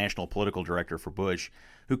was the national political director for Bush,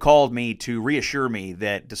 who called me to reassure me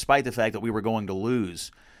that despite the fact that we were going to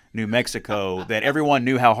lose New Mexico, that everyone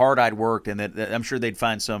knew how hard I'd worked, and that I'm sure they'd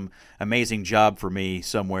find some amazing job for me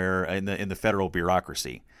somewhere in the federal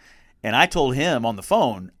bureaucracy. And I told him on the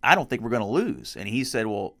phone, I don't think we're going to lose. And he said,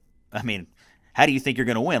 well, I mean, how do you think you're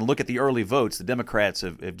going to win? Look at the early votes. The Democrats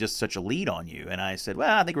have just such a lead on you. And I said,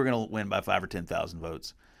 well, I think we're going to win by 5,000 or 10,000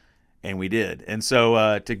 votes. And we did. And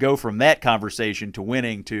so to go from that conversation to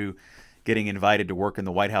winning to getting invited to work in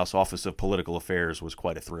the White House Office of Political Affairs was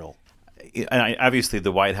quite a thrill. And obviously,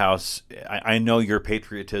 the White House, I know your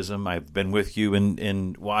patriotism. I've been with you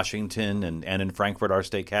in Washington and in Frankfurt, our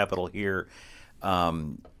state capital here.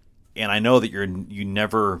 And I know that you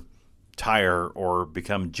never tire or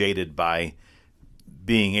become jaded by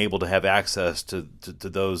being able to have access to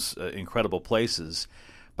those incredible places.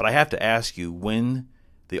 But I have to ask you, when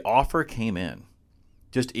the offer came in,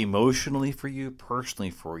 just emotionally for you,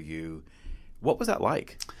 personally for you, what was that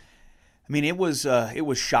like? I mean, it was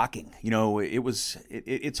shocking. It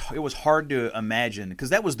was hard to imagine,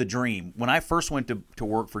 because that was the dream. When I first went to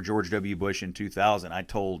work for George W. Bush in 2000, I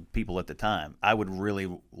told people at the time I would really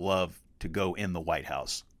love to go in the White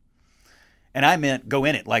House. And I meant go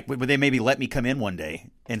in it. Like, would they maybe let me come in one day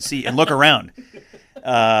and see and look around?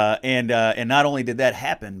 And not only did that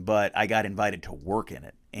happen, but I got invited to work in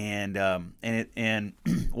it. and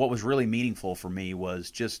what was really meaningful for me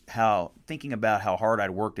was just thinking about how hard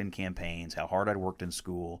I'd worked in campaigns, how hard I'd worked in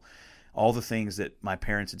school, all the things that my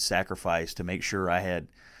parents had sacrificed to make sure I had,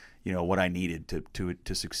 what I needed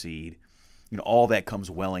to succeed. All that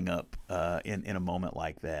comes welling up in a moment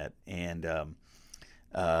like that. And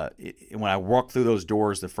when I walked through those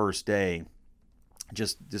doors the first day,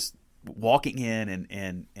 just walking in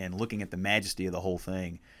and looking at the majesty of the whole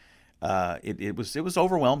thing, it was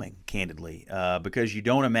overwhelming, candidly, because you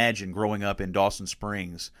don't imagine growing up in Dawson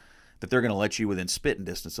Springs that they're going to let you within spitting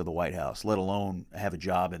distance of the White House, let alone have a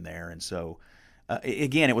job in there. And so,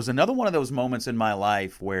 again, it was another one of those moments in my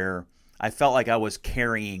life where I felt like I was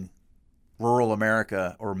carrying rural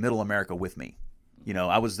America or middle America with me.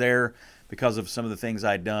 I was there because of some of the things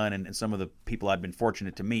I'd done and some of the people I'd been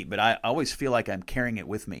fortunate to meet, but I always feel like I'm carrying it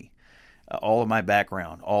with me. All of my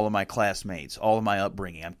background, all of my classmates, all of my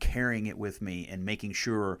upbringing, I'm carrying it with me and making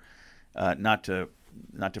sure not to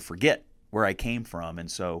forget where I came from. And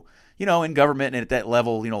so, in government and at that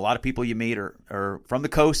level, a lot of people you meet are from the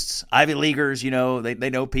coasts, Ivy Leaguers, they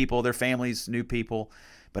know people, their families knew people,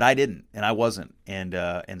 but I didn't, and I wasn't. And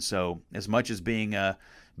so as much as being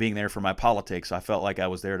there for my politics, I felt like I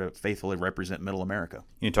was there to faithfully represent Middle America.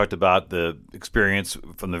 You talked about the experience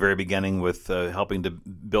from the very beginning with helping to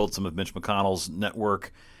build some of Mitch McConnell's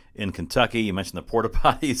network in Kentucky. You mentioned the porta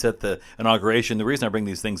potties at the inauguration. The reason I bring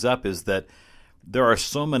these things up is that there are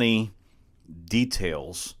so many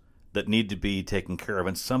details that need to be taken care of,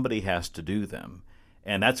 and somebody has to do them.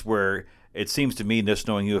 And that's where it seems to me, just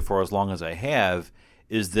knowing you for as long as I have,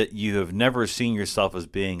 is that you have never seen yourself as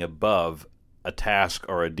being above a task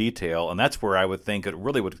or a detail, and that's where I would think it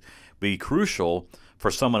really would be crucial for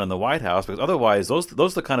someone in the White House, because otherwise those are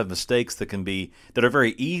the kind of mistakes that are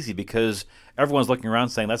very easy because everyone's looking around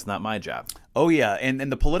saying that's not my job. Oh yeah,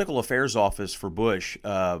 and the political affairs office for Bush,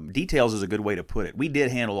 details is a good way to put it. We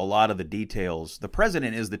did handle a lot of the details. The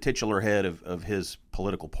president is the titular head of his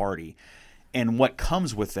political party. And what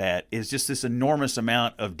comes with that is just this enormous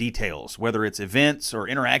amount of details, whether it's events or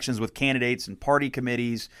interactions with candidates and party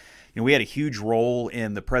committees. We had a huge role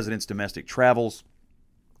in the president's domestic travels.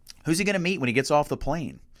 Who's he going to meet when he gets off the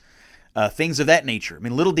plane? Things of that nature.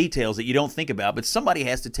 Little details that you don't think about, but somebody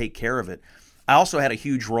has to take care of it. I also had a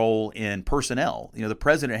huge role in personnel. The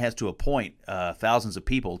president has to appoint thousands of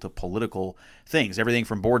people to political things, everything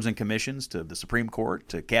from boards and commissions to the Supreme Court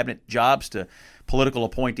to cabinet jobs to political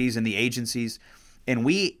appointees in the agencies. And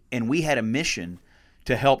we had a mission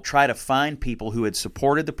to help try to find people who had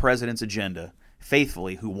supported the president's agenda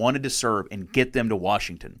faithfully, who wanted to serve, and get them to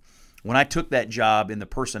Washington. When I took that job in the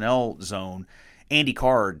personnel zone, Andy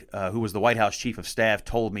Card, who was the White House Chief of Staff,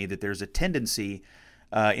 told me that there's a tendency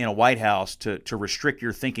in a White House to restrict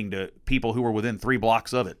your thinking to people who are within 3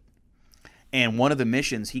 blocks of it. And one of the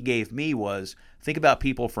missions he gave me was think about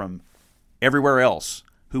people from everywhere else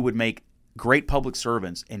who would make great public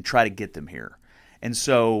servants and try to get them here. And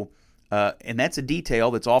so, and that's a detail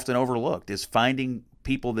that's often overlooked, is finding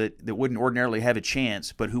people that wouldn't ordinarily have a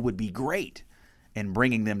chance, but who would be great, and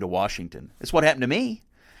bringing them to Washington. That's what happened to me.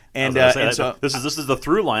 And so this is the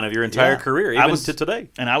through line of your entire career, even to today.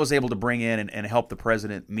 And I was able to bring in and help the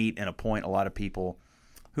president meet and appoint a lot of people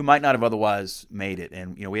who might not have otherwise made it.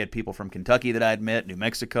 And we had people from Kentucky that I had met, New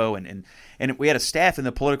Mexico, and we had a staff in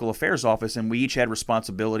the political affairs office, and we each had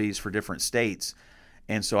responsibilities for different states.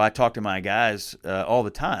 And so I talk to my guys all the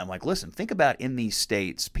time, like, listen, think about in these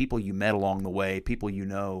states, people you met along the way, people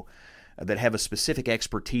that have a specific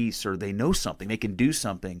expertise or they know something, they can do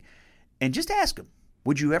something, and just ask them,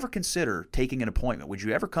 would you ever consider taking an appointment? Would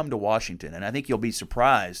you ever come to Washington? And I think you'll be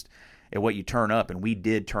surprised at what you turn up. And we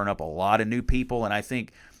did turn up a lot of new people, and I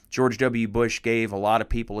think George W. Bush gave a lot of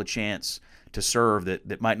people a chance to serve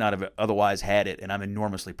that might not have otherwise had it, and I'm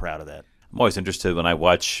enormously proud of that. I'm always interested when I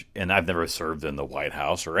watch, and I've never served in the White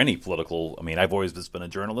House or any political, I've always just been a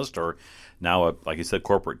journalist or now, like you said,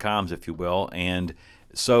 corporate comms, if you will. And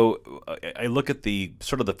so I look at the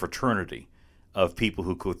sort of the fraternity of people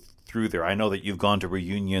who go through there. I know that you've gone to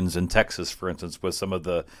reunions in Texas, for instance, with some of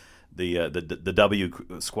the W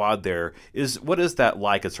squad there. What is that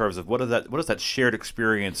like in terms of what is that shared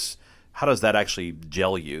experience? How does that actually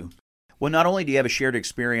gel you? Well, not only do you have a shared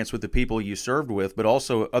experience with the people you served with, but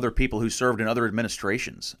also other people who served in other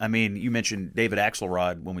administrations. You mentioned David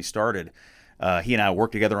Axelrod when we started. He and I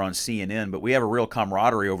worked together on CNN, but we have a real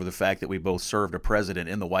camaraderie over the fact that we both served a president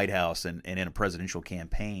in the White House and in a presidential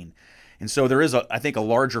campaign. And so there is, I think, a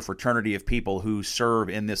larger fraternity of people who serve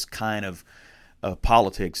in this kind of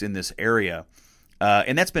politics in this area.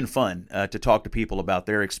 And that's been fun to talk to people about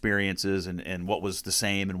their experiences and what was the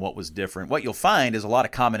same and what was different. What you'll find is a lot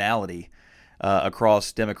of commonality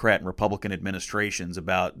across Democrat and Republican administrations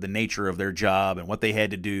about the nature of their job and what they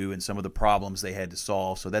had to do and some of the problems they had to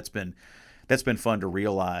solve. So that's been fun to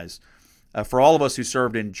realize. For all of us who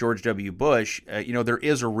served in George W. Bush, there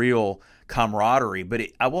is a real camaraderie. But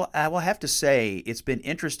I will have to say it's been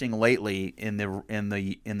interesting lately in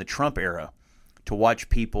the Trump era to watch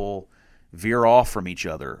people veer off from each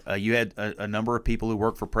other. You had a number of people who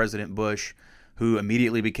worked for President Bush who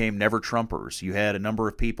immediately became never Trumpers. You had a number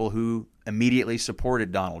of people who immediately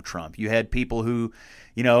supported Donald Trump. You had people who,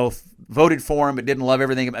 voted for him but didn't love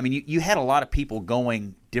everything. I mean, you had a lot of people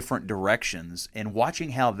going different directions, and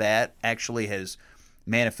watching how that actually has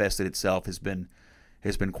manifested itself has been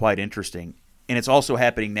quite interesting. And it's also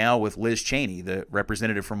happening now with Liz Cheney, the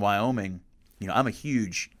representative from Wyoming. I'm a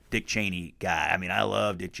huge Dick Cheney guy. I mean, I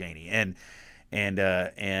love Dick Cheney and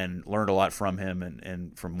learned a lot from him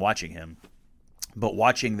and from watching him. But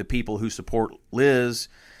watching the people who support Liz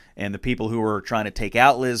and the people who are trying to take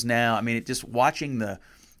out Liz now, I mean, just watching the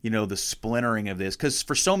splintering of this, because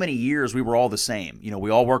for so many years we were all the same.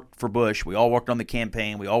 We all worked for Bush, we all worked on the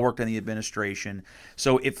campaign, we all worked on the administration,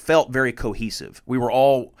 so it felt very cohesive. We were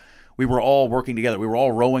all working together. We were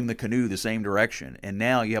all rowing the canoe the same direction. And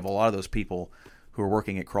now you have a lot of those people who are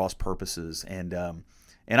working at cross purposes. And I'm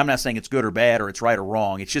not saying it's good or bad or it's right or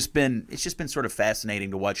wrong. It's just been sort of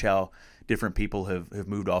fascinating to watch how different people have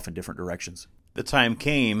moved off in different directions. The time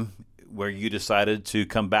came where you decided to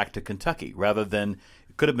come back to Kentucky rather than,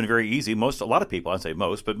 it could have been very easy. A lot of people, I'd say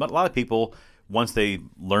most, but a lot of people, once they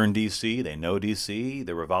learn D.C., they know D.C.,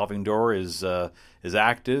 the revolving door is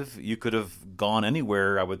active. You could have gone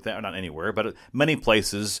anywhere, I would think, not anywhere, but many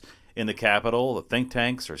places in the Capitol, the think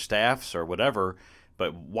tanks or staffs or whatever.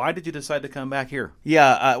 But why did you decide to come back here?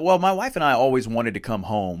 Yeah, well, my wife and I always wanted to come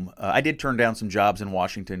home. I did turn down some jobs in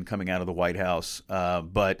Washington coming out of the White House,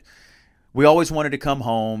 but we always wanted to come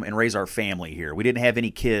home and raise our family here. We didn't have any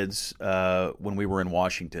kids when we were in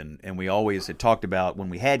Washington, and we always had talked about when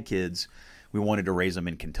we had kids, we wanted to raise them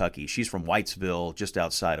in Kentucky. She's from Whitesville, just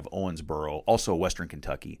outside of Owensboro, also western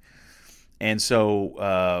Kentucky. And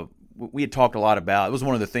so we had talked a lot about, it was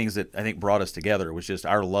one of the things that I think brought us together, was just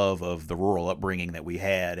our love of the rural upbringing that we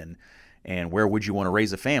had, and where would you want to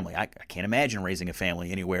raise a family? I can't imagine raising a family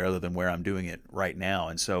anywhere other than where I'm doing it right now.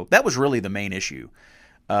 And so that was really the main issue.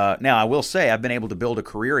 Now, I will say I've been able to build a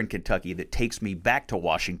career in Kentucky that takes me back to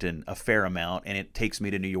Washington a fair amount, and it takes me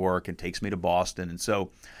to New York and takes me to Boston. And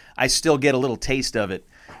so I still get a little taste of it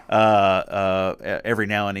every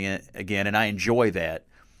now and again, and I enjoy that.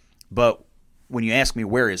 But when you ask me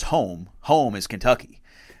where is home, home is Kentucky.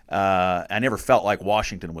 I never felt like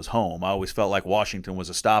Washington was home. I always felt like Washington was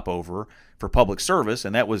a stopover for public service,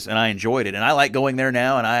 and I enjoyed it. And I like going there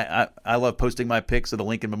now, and I love posting my pics of the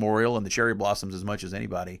Lincoln Memorial and the cherry blossoms as much as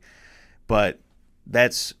anybody. But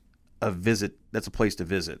that's a place to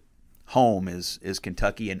visit. Home is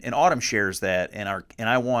Kentucky, and Autumn shares that, and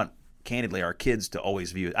I want, candidly, our kids to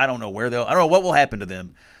always view it. I don't know what will happen to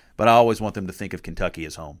them, but I always want them to think of Kentucky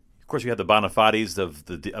as home. Of course, you had the bona fides of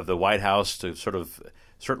the White House to sort of,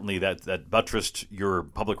 certainly that buttressed your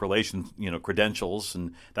public relations, credentials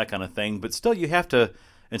and that kind of thing. But still, you have to,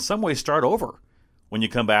 in some ways, start over when you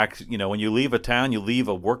come back. When you leave a town, you leave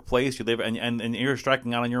a workplace, you leave, and you're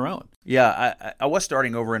striking out on your own. Yeah, I was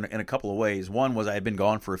starting over in a couple of ways. One was I had been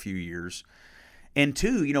gone for a few years. And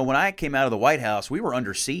two, when I came out of the White House, we were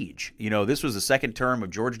under siege. This was the second term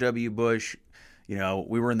of George W. Bush.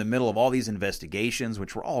 We were in the middle of all these investigations,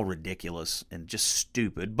 which were all ridiculous and just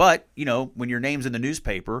stupid. But, when your name's in the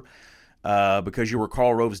newspaper because you were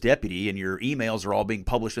Karl Rove's deputy and your emails are all being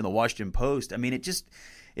published in the Washington Post, I mean,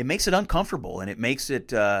 it makes it uncomfortable, and it makes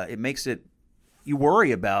it you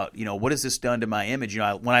worry about, what has this done to my image?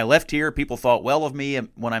 When I left here, people thought well of me. And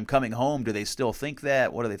when I'm coming home, do they still think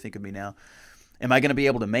that? What do they think of me now? Am I going to be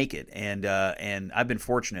able to make it? And I've been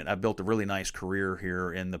fortunate. I've built a really nice career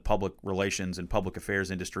here in the public relations and public affairs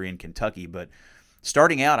industry in Kentucky. But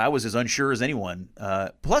starting out, I was as unsure as anyone.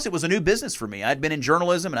 Plus, it was a new business for me. I'd been in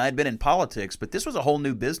journalism and I'd been in politics, but this was a whole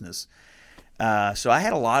new business. So I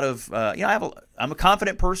had a lot of, I'm a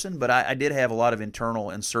confident person, but I did have a lot of internal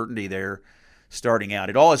uncertainty there starting out.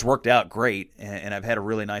 It all has worked out great, and I've had a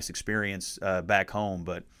really nice experience back home.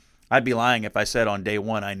 But I'd be lying if I said on day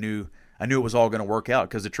one I knew it was all going to work out,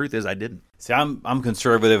 because the truth is I didn't. See, I'm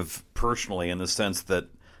conservative personally in the sense that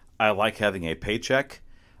I like having a paycheck.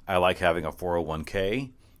 I like having a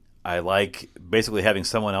 401k. I like basically having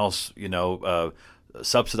someone else,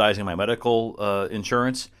 subsidizing my medical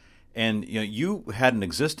insurance. And you had an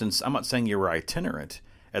existence. I'm not saying you were itinerant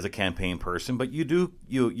as a campaign person, but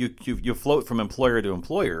you float from employer to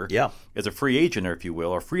employer, yeah, as a free agent, or if you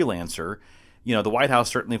will, or freelancer. the White House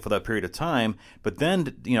certainly for that period of time. But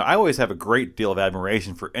then, I always have a great deal of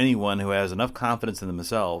admiration for anyone who has enough confidence in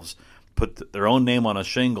themselves, put their own name on a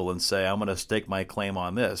shingle and say, I'm going to stake my claim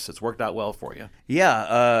on this. It's worked out well for you.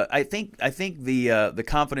 Yeah, I think the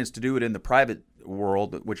confidence to do it in the private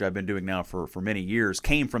world, which I've been doing now for many years,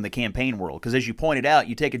 came from the campaign world. Because as you pointed out,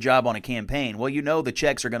 you take a job on a campaign, well, the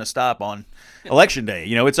checks are going to stop on Election Day.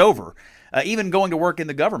 It's over. Even going to work in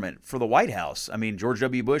the government for the White House, I mean, George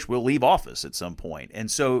W. Bush will leave office at some point. And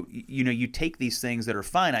so, you take these things that are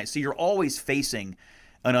finite. So you're always facing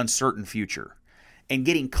an uncertain future. And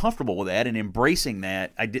getting comfortable with that and embracing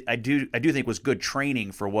that, I do think was good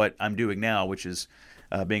training for what I'm doing now, which is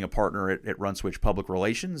being a partner at RunSwitch Public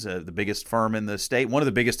Relations, the biggest firm in the state, one of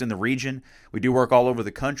the biggest in the region. We do work all over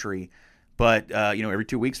the country, but every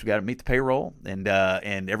 2 weeks we got to meet the payroll, and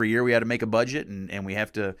every year we had to make a budget, and we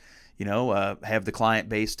have to have the client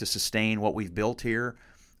base to sustain what we've built here.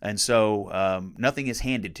 And so nothing is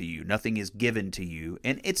handed to you, nothing is given to you,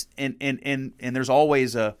 and it's and there's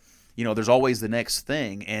always there's always the next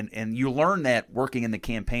thing, and you learn that working in the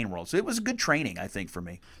campaign world. So it was a good training, I think, for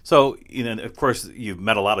me. So, of course, you've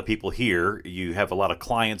met a lot of people here. You have a lot of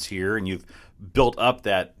clients here, and you've built up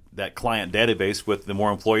that client database with the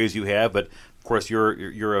more employees you have. But of course, you're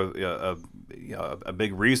a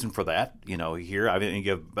big reason for that. Here, I think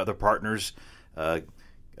you have other partners,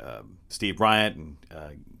 Steve Bryant and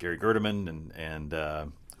Gary Gerdeman, and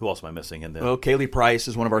who else am I missing in there? Well, Kaylee Price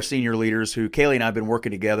is one of our senior leaders Kaylee and I have been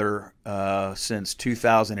working together since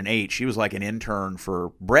 2008. She was like an intern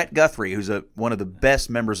for Brett Guthrie, who's one of the best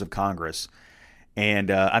members of Congress. And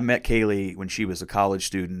I met Kaylee when she was a college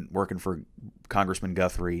student working for Congressman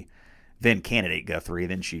Guthrie, then candidate Guthrie.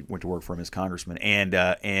 Then she went to work for him as congressman.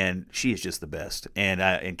 And she is just the best. And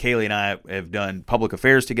Kaylee and I have done public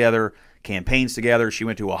affairs together, campaigns together. She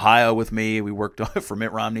went to Ohio with me. We worked for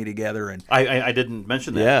Mitt Romney together. And I didn't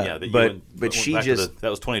mention that. Yeah, that but she just that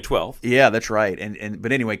was 2012. Yeah, that's right.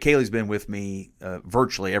 But anyway, Kaylee's been with me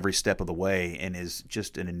virtually every step of the way, and is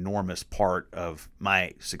just an enormous part of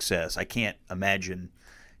my success. I can't imagine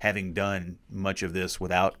having done much of this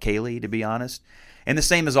without Kaylee, to be honest. And the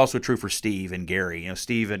same is also true for Steve and Gary.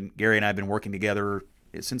 Steve and Gary and I have been working together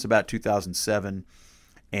since about 2007.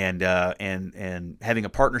 And having a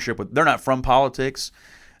partnership with, they're not from politics.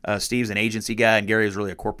 Steve's an agency guy, and Gary is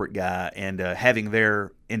really a corporate guy. And having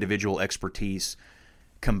their individual expertise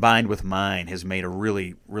combined with mine has made a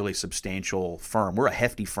really, really substantial firm. We're a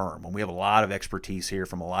hefty firm, and we have a lot of expertise here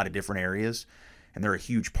from a lot of different areas, and they're a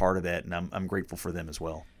huge part of that, and I'm grateful for them as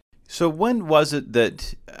well. So when was it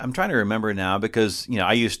that, I'm trying to remember now, because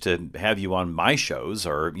I used to have you on my shows,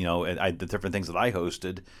 or the different things that I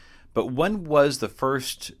hosted. But when was the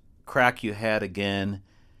first crack you had again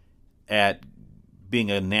at being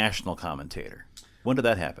a national commentator? When did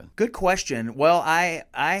that happen? Good question. Well, I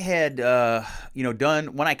had done,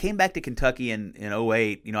 when I came back to Kentucky in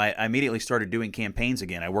 2008, I immediately started doing campaigns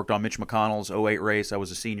again. I worked on Mitch McConnell's 2008 race. I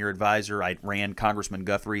was a senior advisor. I ran Congressman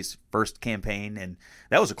Guthrie's first campaign, and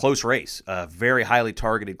that was a close race, a very highly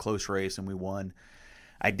targeted close race, and we won.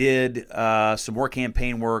 I did some more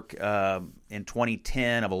campaign work in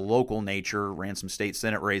 2010 of a local nature. Ran some state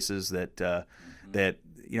senate races that I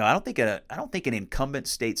don't think an incumbent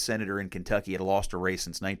state senator in Kentucky had lost a race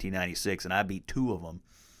since 1996, and I beat two of them.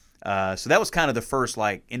 So that was kind of the first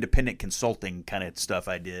independent consulting kind of stuff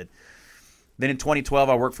I did. Then in 2012,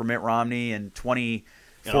 I worked for Mitt Romney, and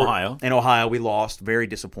in Ohio. In Ohio, we lost. Very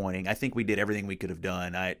disappointing. I think we did everything we could have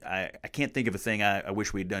done. I can't think of a thing I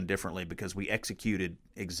wish we had done differently, because we executed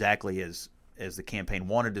exactly as the campaign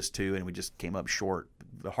wanted us to, and we just came up short.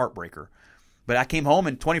 The heartbreaker. But I came home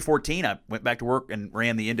in 2014. I went back to work and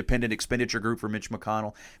ran the independent expenditure group for Mitch McConnell.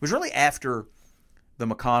 It was really after the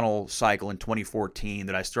McConnell cycle in 2014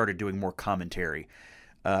 that I started doing more commentary.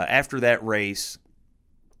 After that race,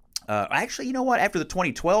 actually, you know what? After the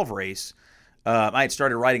 2012 race, I had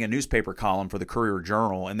started writing a newspaper column for the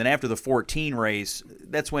Courier-Journal. And then after the 2014 race,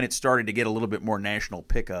 that's when it started to get a little bit more national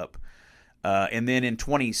pickup. And then in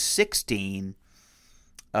 2016,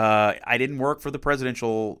 I didn't work for the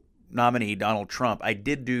presidential nominee, Donald Trump. I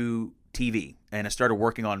did do TV, and I started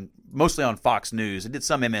working mostly on Fox News. I did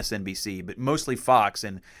some MSNBC, but mostly Fox.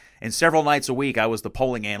 And several nights a week, I was the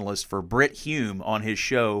polling analyst for Brit Hume on his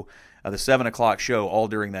show, the 7 o'clock show, all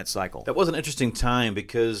during that cycle. That was an interesting time,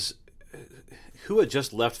 because who had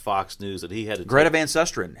just left Fox News that he had to Greta Van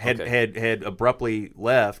Susteren had abruptly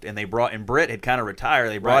left, and Brit had kind of retired.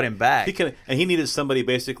 They brought him back. He needed somebody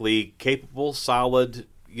basically capable, solid,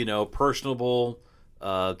 personable,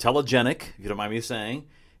 telegenic, if you don't mind me saying.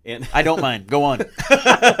 And I don't mind. Go on.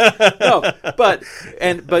 No, but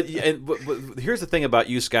here's the thing about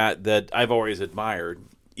you, Scott, that I've always admired,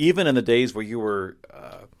 even in the days where you were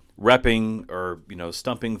repping or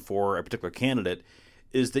stumping for a particular candidate,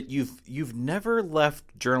 is that you've never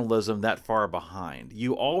left journalism that far behind.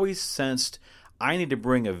 You always sensed, I need to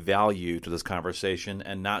bring a value to this conversation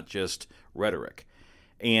and not just rhetoric.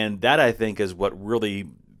 And that, I think, is what really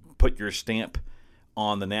put your stamp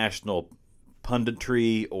on the national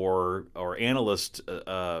punditry or analyst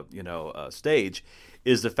stage,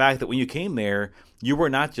 is the fact that when you came there, you were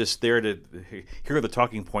not just there to hear the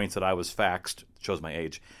talking points that I was faxed, shows my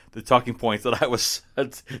age, the talking points that I was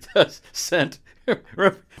sent. Do you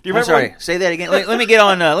remember? I'm sorry, say that again. Let me get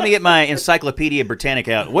on. Let me get my Encyclopedia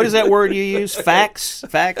Britannica out. What is that word you use? Fax?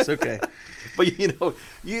 Fax? Okay. But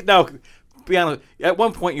now, be honest, at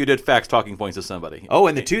one point you did fax talking points to somebody. Oh,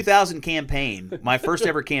 in the 2000 campaign, my first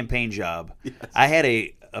ever campaign job, yes. I had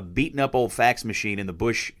a beaten up old fax machine in the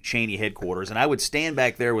Bush Cheney headquarters, and I would stand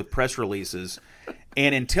back there with press releases.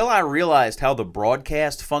 And until I realized how the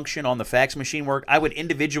broadcast function on the fax machine worked, I would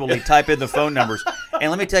individually type in the phone numbers. And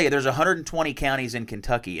let me tell you, there's 120 counties in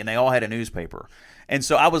Kentucky, and they all had a newspaper. And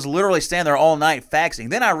so I was literally standing there all night faxing.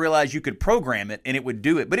 Then I realized you could program it, and it would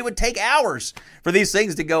do it. But it would take hours for these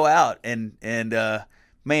things to go out. And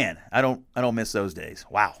man, I don't miss those days.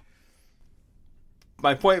 Wow.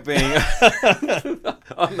 My point being,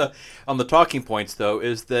 on the talking points though,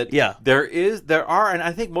 is that there are, and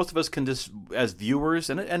I think most of us can just, as viewers,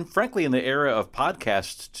 and frankly in the era of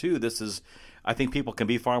podcasts too, I think people can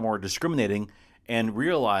be far more discriminating and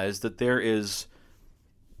realize that there is,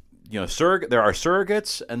 there are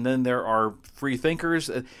surrogates, and then there are free thinkers.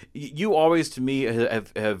 You always, to me,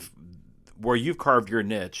 have where you've carved your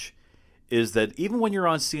niche, is that even when you're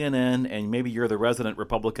on CNN and maybe you're the resident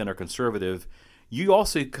Republican or conservative, you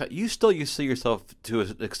still see yourself to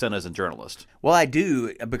an extent as a journalist. Well, I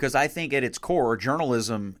do, because I think at its core,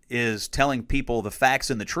 journalism is telling people the facts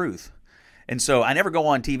and the truth. And so I never go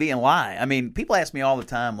on TV and lie. I mean, people ask me all the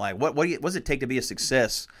time, like, what does it take to be a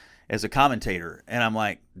success as a commentator? And I'm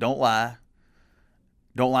like, don't lie.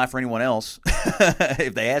 Don't lie for anyone else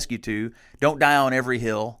if they ask you to. Don't die on every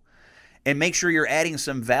hill. And make sure you're adding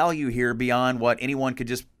some value here beyond what anyone could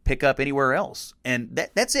just pick up anywhere else. And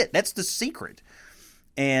that's it. That's the secret.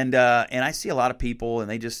 And I see a lot of people, and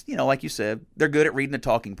they just, like you said, they're good at reading the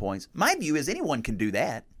talking points. My view is anyone can do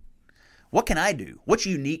that. What can I do? What's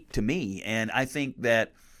unique to me? And I think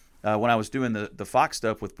that when I was doing the Fox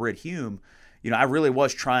stuff with Britt Hume, I really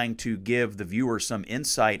was trying to give the viewer some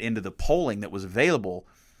insight into the polling that was available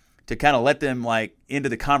to kind of let them into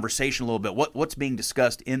the conversation a little bit. What's being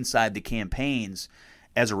discussed inside the campaigns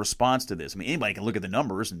as a response to this? I mean, anybody can look at the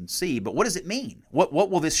numbers and see, but what does it mean? What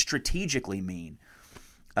will this strategically mean?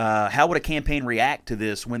 How would a campaign react to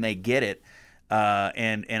this when they get it?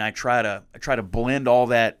 And I try to blend all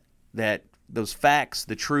those facts,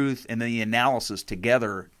 the truth, and the analysis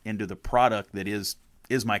together into the product that is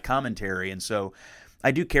my commentary. And so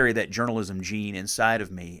I do carry that journalism gene inside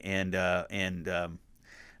of me. And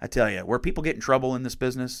I tell you, where people get in trouble in this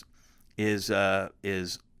business is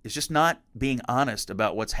just not being honest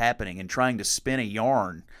about what's happening and trying to spin a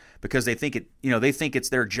yarn because they think it's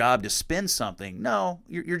their job to spin something. No,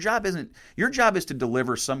 your job isn't. Your job is to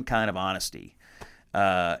deliver some kind of honesty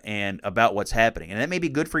and about what's happening. And that may be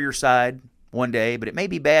good for your side one day, but it may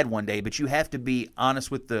be bad one day. But you have to be honest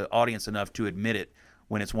with the audience enough to admit it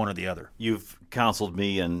when it's one or the other. You've counseled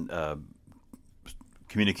me in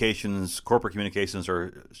communications, corporate communications,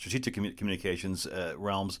 or strategic communications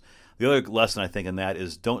realms. The other lesson I think in that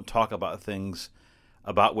is don't talk about things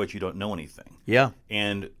about which you don't know anything. Yeah.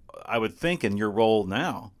 And I would think in your role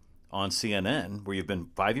now on CNN, where you've been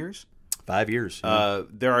 5 years? 5 years.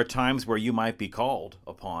 There are times where you might be called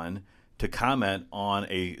upon to comment on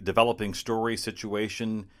a developing story,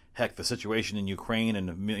 situation, heck, the situation in Ukraine,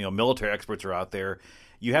 and military experts are out there.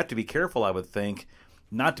 You have to be careful, I would think,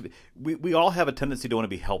 not to be, we all have a tendency to want to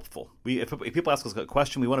be helpful. If people ask us a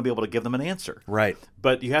question, we want to be able to give them an answer. Right.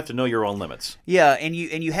 But you have to know your own limits. Yeah, and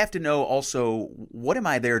you have to know also, what am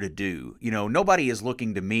I there to do? Nobody is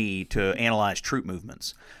looking to me to analyze troop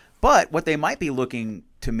movements. But what they might be looking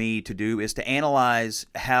to me to do is to analyze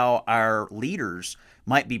how our leaders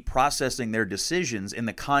might be processing their decisions in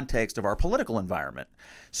the context of our political environment.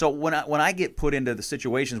 So when I get put into the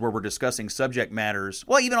situations where we're discussing subject matters,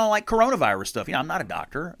 well, even on coronavirus stuff, I'm not a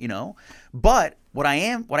doctor, but what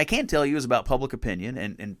I can tell you is about public opinion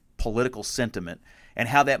and political sentiment and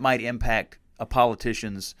how that might impact a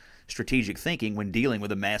politician's strategic thinking when dealing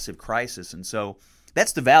with a massive crisis. And so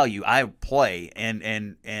that's the value I play.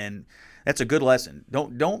 And That's a good lesson.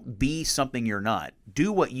 Don't be something you're not.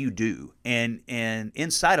 Do what you do. And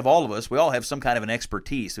inside of all of us, we all have some kind of an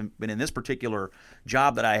expertise. And in this particular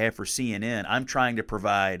job that I have for CNN, I'm trying to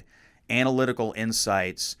provide analytical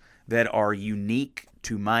insights that are unique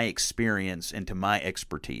to my experience and to my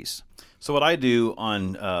expertise. So what I do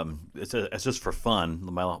on it's just for fun.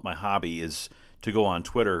 My hobby is to go on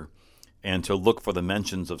Twitter and to look for the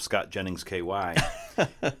mentions of Scott Jennings KY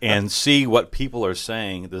and see what people are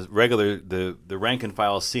saying. The rank and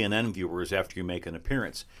file CNN viewers after you make an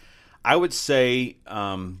appearance. I would say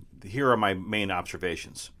here are my main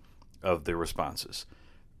observations of the responses.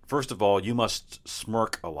 First of all, you must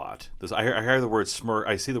smirk a lot. I hear the word smirk.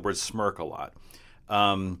 I see the word smirk a lot.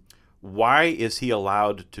 Why is he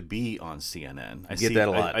allowed to be on CNN? I see that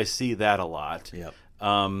a lot. I see that a lot. Yep.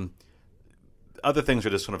 Other things are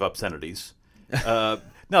just sort of obscenities. But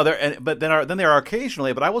there are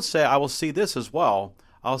occasionally. But I will see this as well.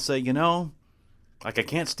 I'll say, like I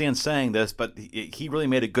can't stand saying this, but he really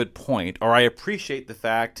made a good point. Or I appreciate the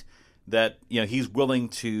fact that he's willing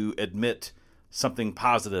to admit something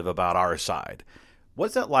positive about our side.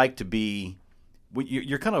 What's that like to be?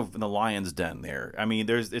 You're kind of in the lion's den there. I mean,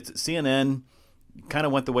 it's CNN kind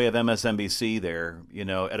of went the way of MSNBC there,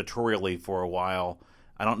 editorially for a while.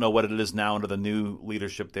 I don't know what it is now under the new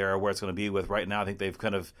leadership there, where it's going to be with right now. I think they've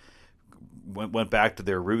kind of went back to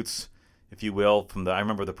their roots, if you will, I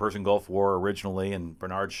remember the Persian Gulf War originally, and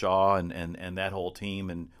Bernard Shaw and that whole team,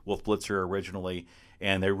 and Wolf Blitzer originally.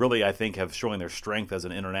 And they really, I think, have shown their strength as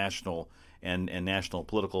an international and national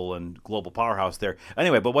political and global powerhouse there.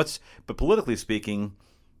 Anyway, but politically speaking,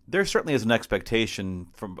 there certainly is an expectation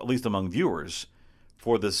from, at least among viewers,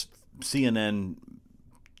 for this CNN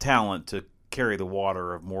talent to carry the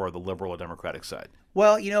water of more of the liberal or Democratic side.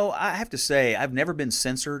 Well, I have to say, I've never been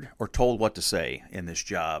censored or told what to say in this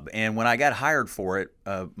job. And when I got hired for it,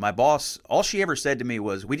 my boss, all she ever said to me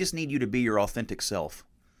was, we just need you to be your authentic self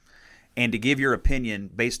and to give your opinion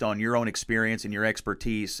based on your own experience and your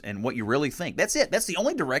expertise and what you really think. That's it. That's the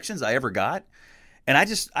only directions I ever got. And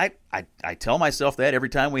I tell myself that every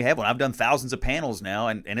time we have one. I've done thousands of panels now,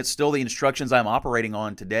 and it's still the instructions I'm operating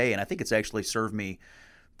on today. And I think it's actually served me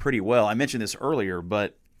pretty well. I mentioned this earlier,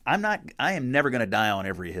 but I am never going to die on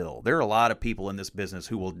every hill. There are a lot of people in this business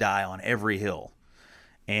who will die on every hill.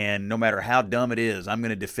 And no matter how dumb it is, I'm going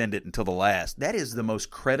to defend it until the last. That is the most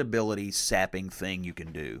credibility sapping thing you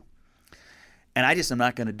can do. And I just am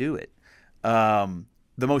not going to do it.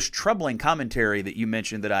 The most troubling commentary that you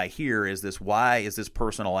mentioned that I hear is this: why is this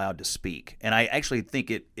person allowed to speak? And I actually think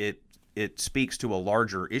it speaks to a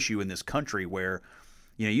larger issue in this country where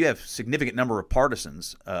you have a significant number of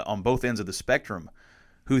partisans on both ends of the spectrum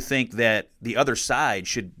who think that the other side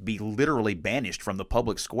should be literally banished from the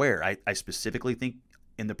public square. I specifically think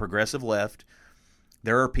in the progressive left,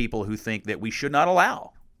 there are people who think that we should not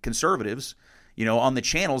allow conservatives, on the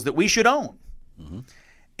channels that we should own. Mm-hmm.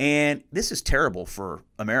 And this is terrible for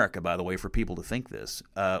America, by the way, for people to think this.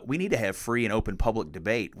 We need to have free and open public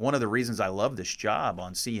debate. One of the reasons I love this job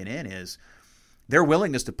on CNN is their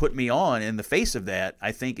willingness to put me on in the face of that,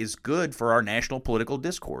 I think, is good for our national political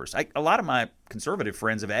discourse. A lot of my conservative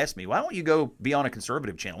friends have asked me, why don't you go be on a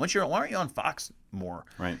conservative channel? Why aren't you on Fox more?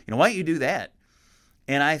 Right. Why don't you do that?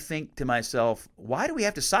 And I think to myself, why do we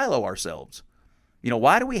have to silo ourselves?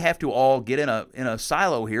 Why do we have to all get in a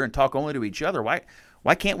silo here and talk only to each other?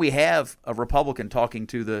 Why can't we have a Republican talking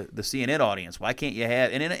to the CNN audience? Why can't you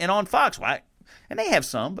have and on Fox? Why? And they have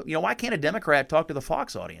some, but why can't a Democrat talk to the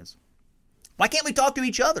Fox audience? Why can't we talk to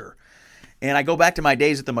each other? And I go back to my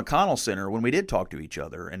days at the McConnell Center when we did talk to each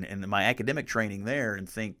other and my academic training there, and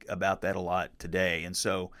think about that a lot today. And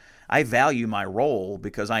so I value my role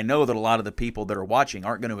because I know that a lot of the people that are watching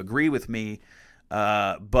aren't going to agree with me.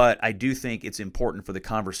 But I do think it's important for the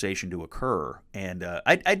conversation to occur, and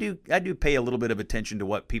I do pay a little bit of attention to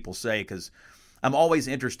what people say, because I'm always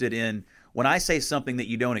interested in when I say something that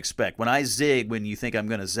you don't expect. When I zig when you think I'm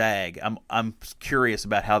going to zag, I'm curious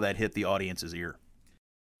about how that hit the audience's ear.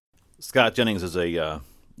 Scott Jennings is a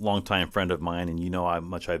longtime friend of mine, and how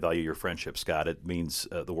much I value your friendship, Scott. It means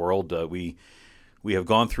the world. We have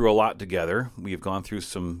gone through a lot together. We have gone through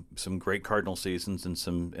some great Cardinal seasons and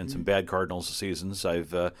some bad Cardinals seasons. I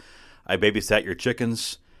babysat your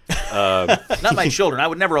chickens. Not my children. I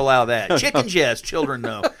would never allow that. Chickens, yes. Children,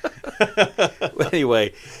 no.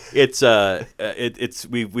 Anyway, we've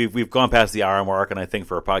gone past the hour mark, and I think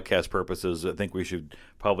for our podcast purposes, I think we should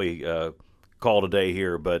probably call today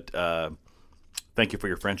here. But thank you for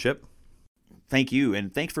your friendship. Thank you,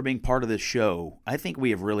 and thanks for being part of this show. I think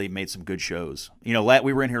we have really made some good shows. We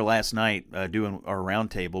were in here last night doing our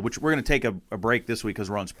roundtable, which we're going to take a break this week because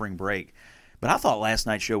we're on spring break. But I thought last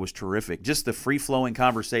night's show was terrific. Just the free-flowing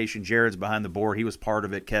conversation. Jared's behind the board. He was part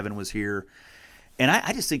of it. Kevin was here. And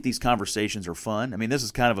I just think these conversations are fun. I mean, this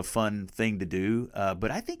is kind of a fun thing to do,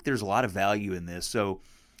 but I think there's a lot of value in this. So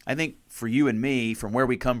I think for you and me, from where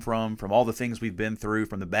we come from all the things we've been through,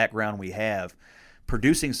 from the background we have,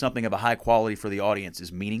 producing something of a high quality for the audience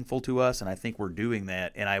is meaningful to us, and I think we're doing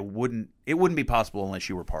that. And it wouldn't be possible unless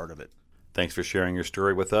you were part of it. Thanks for sharing your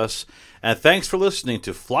story with us, and thanks for listening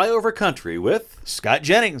to Flyover Country with Scott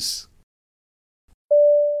Jennings.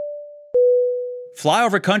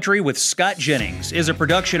 Flyover Country with Scott Jennings is a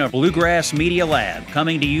production of Bluegrass Media Lab,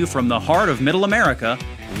 coming to you from the heart of Middle America,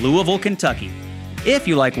 Louisville, Kentucky. If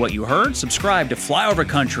you like what you heard, subscribe to Flyover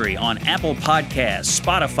Country on Apple Podcasts,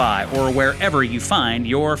 Spotify, or wherever you find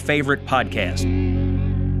your favorite podcast.